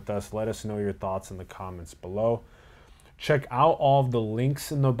sharing with us. Let us know your thoughts in the comments below. Check out all of the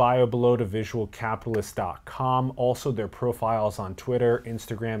links in the bio below to visualcapitalist.com. Also, their profiles on Twitter,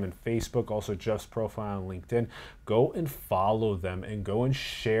 Instagram, and Facebook. Also, Jeff's profile on LinkedIn. Go and follow them and go and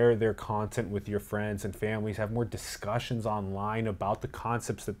share their content with your friends and families. Have more discussions online about the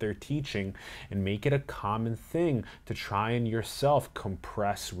concepts that they're teaching and make it a common thing to try and yourself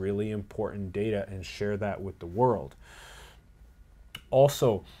compress really important data and share that with the world.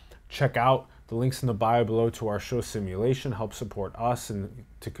 Also, check out the links in the bio below to our show Simulation. Help support us and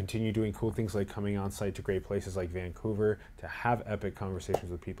to continue doing cool things like coming on site to great places like Vancouver, to have epic conversations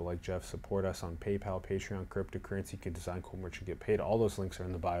with people like Jeff. Support us on PayPal, Patreon, cryptocurrency. You can design cool merch and get paid. All those links are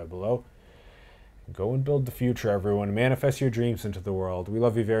in the bio below. Go and build the future, everyone. Manifest your dreams into the world. We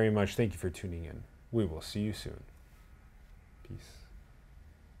love you very much. Thank you for tuning in. We will see you soon. Peace.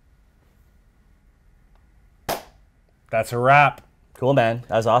 That's a wrap. Cool, man.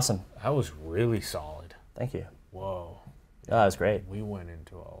 That was awesome. That was really solid. Thank you. Whoa. Oh, that was great. We went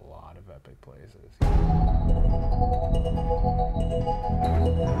into a lot of epic places.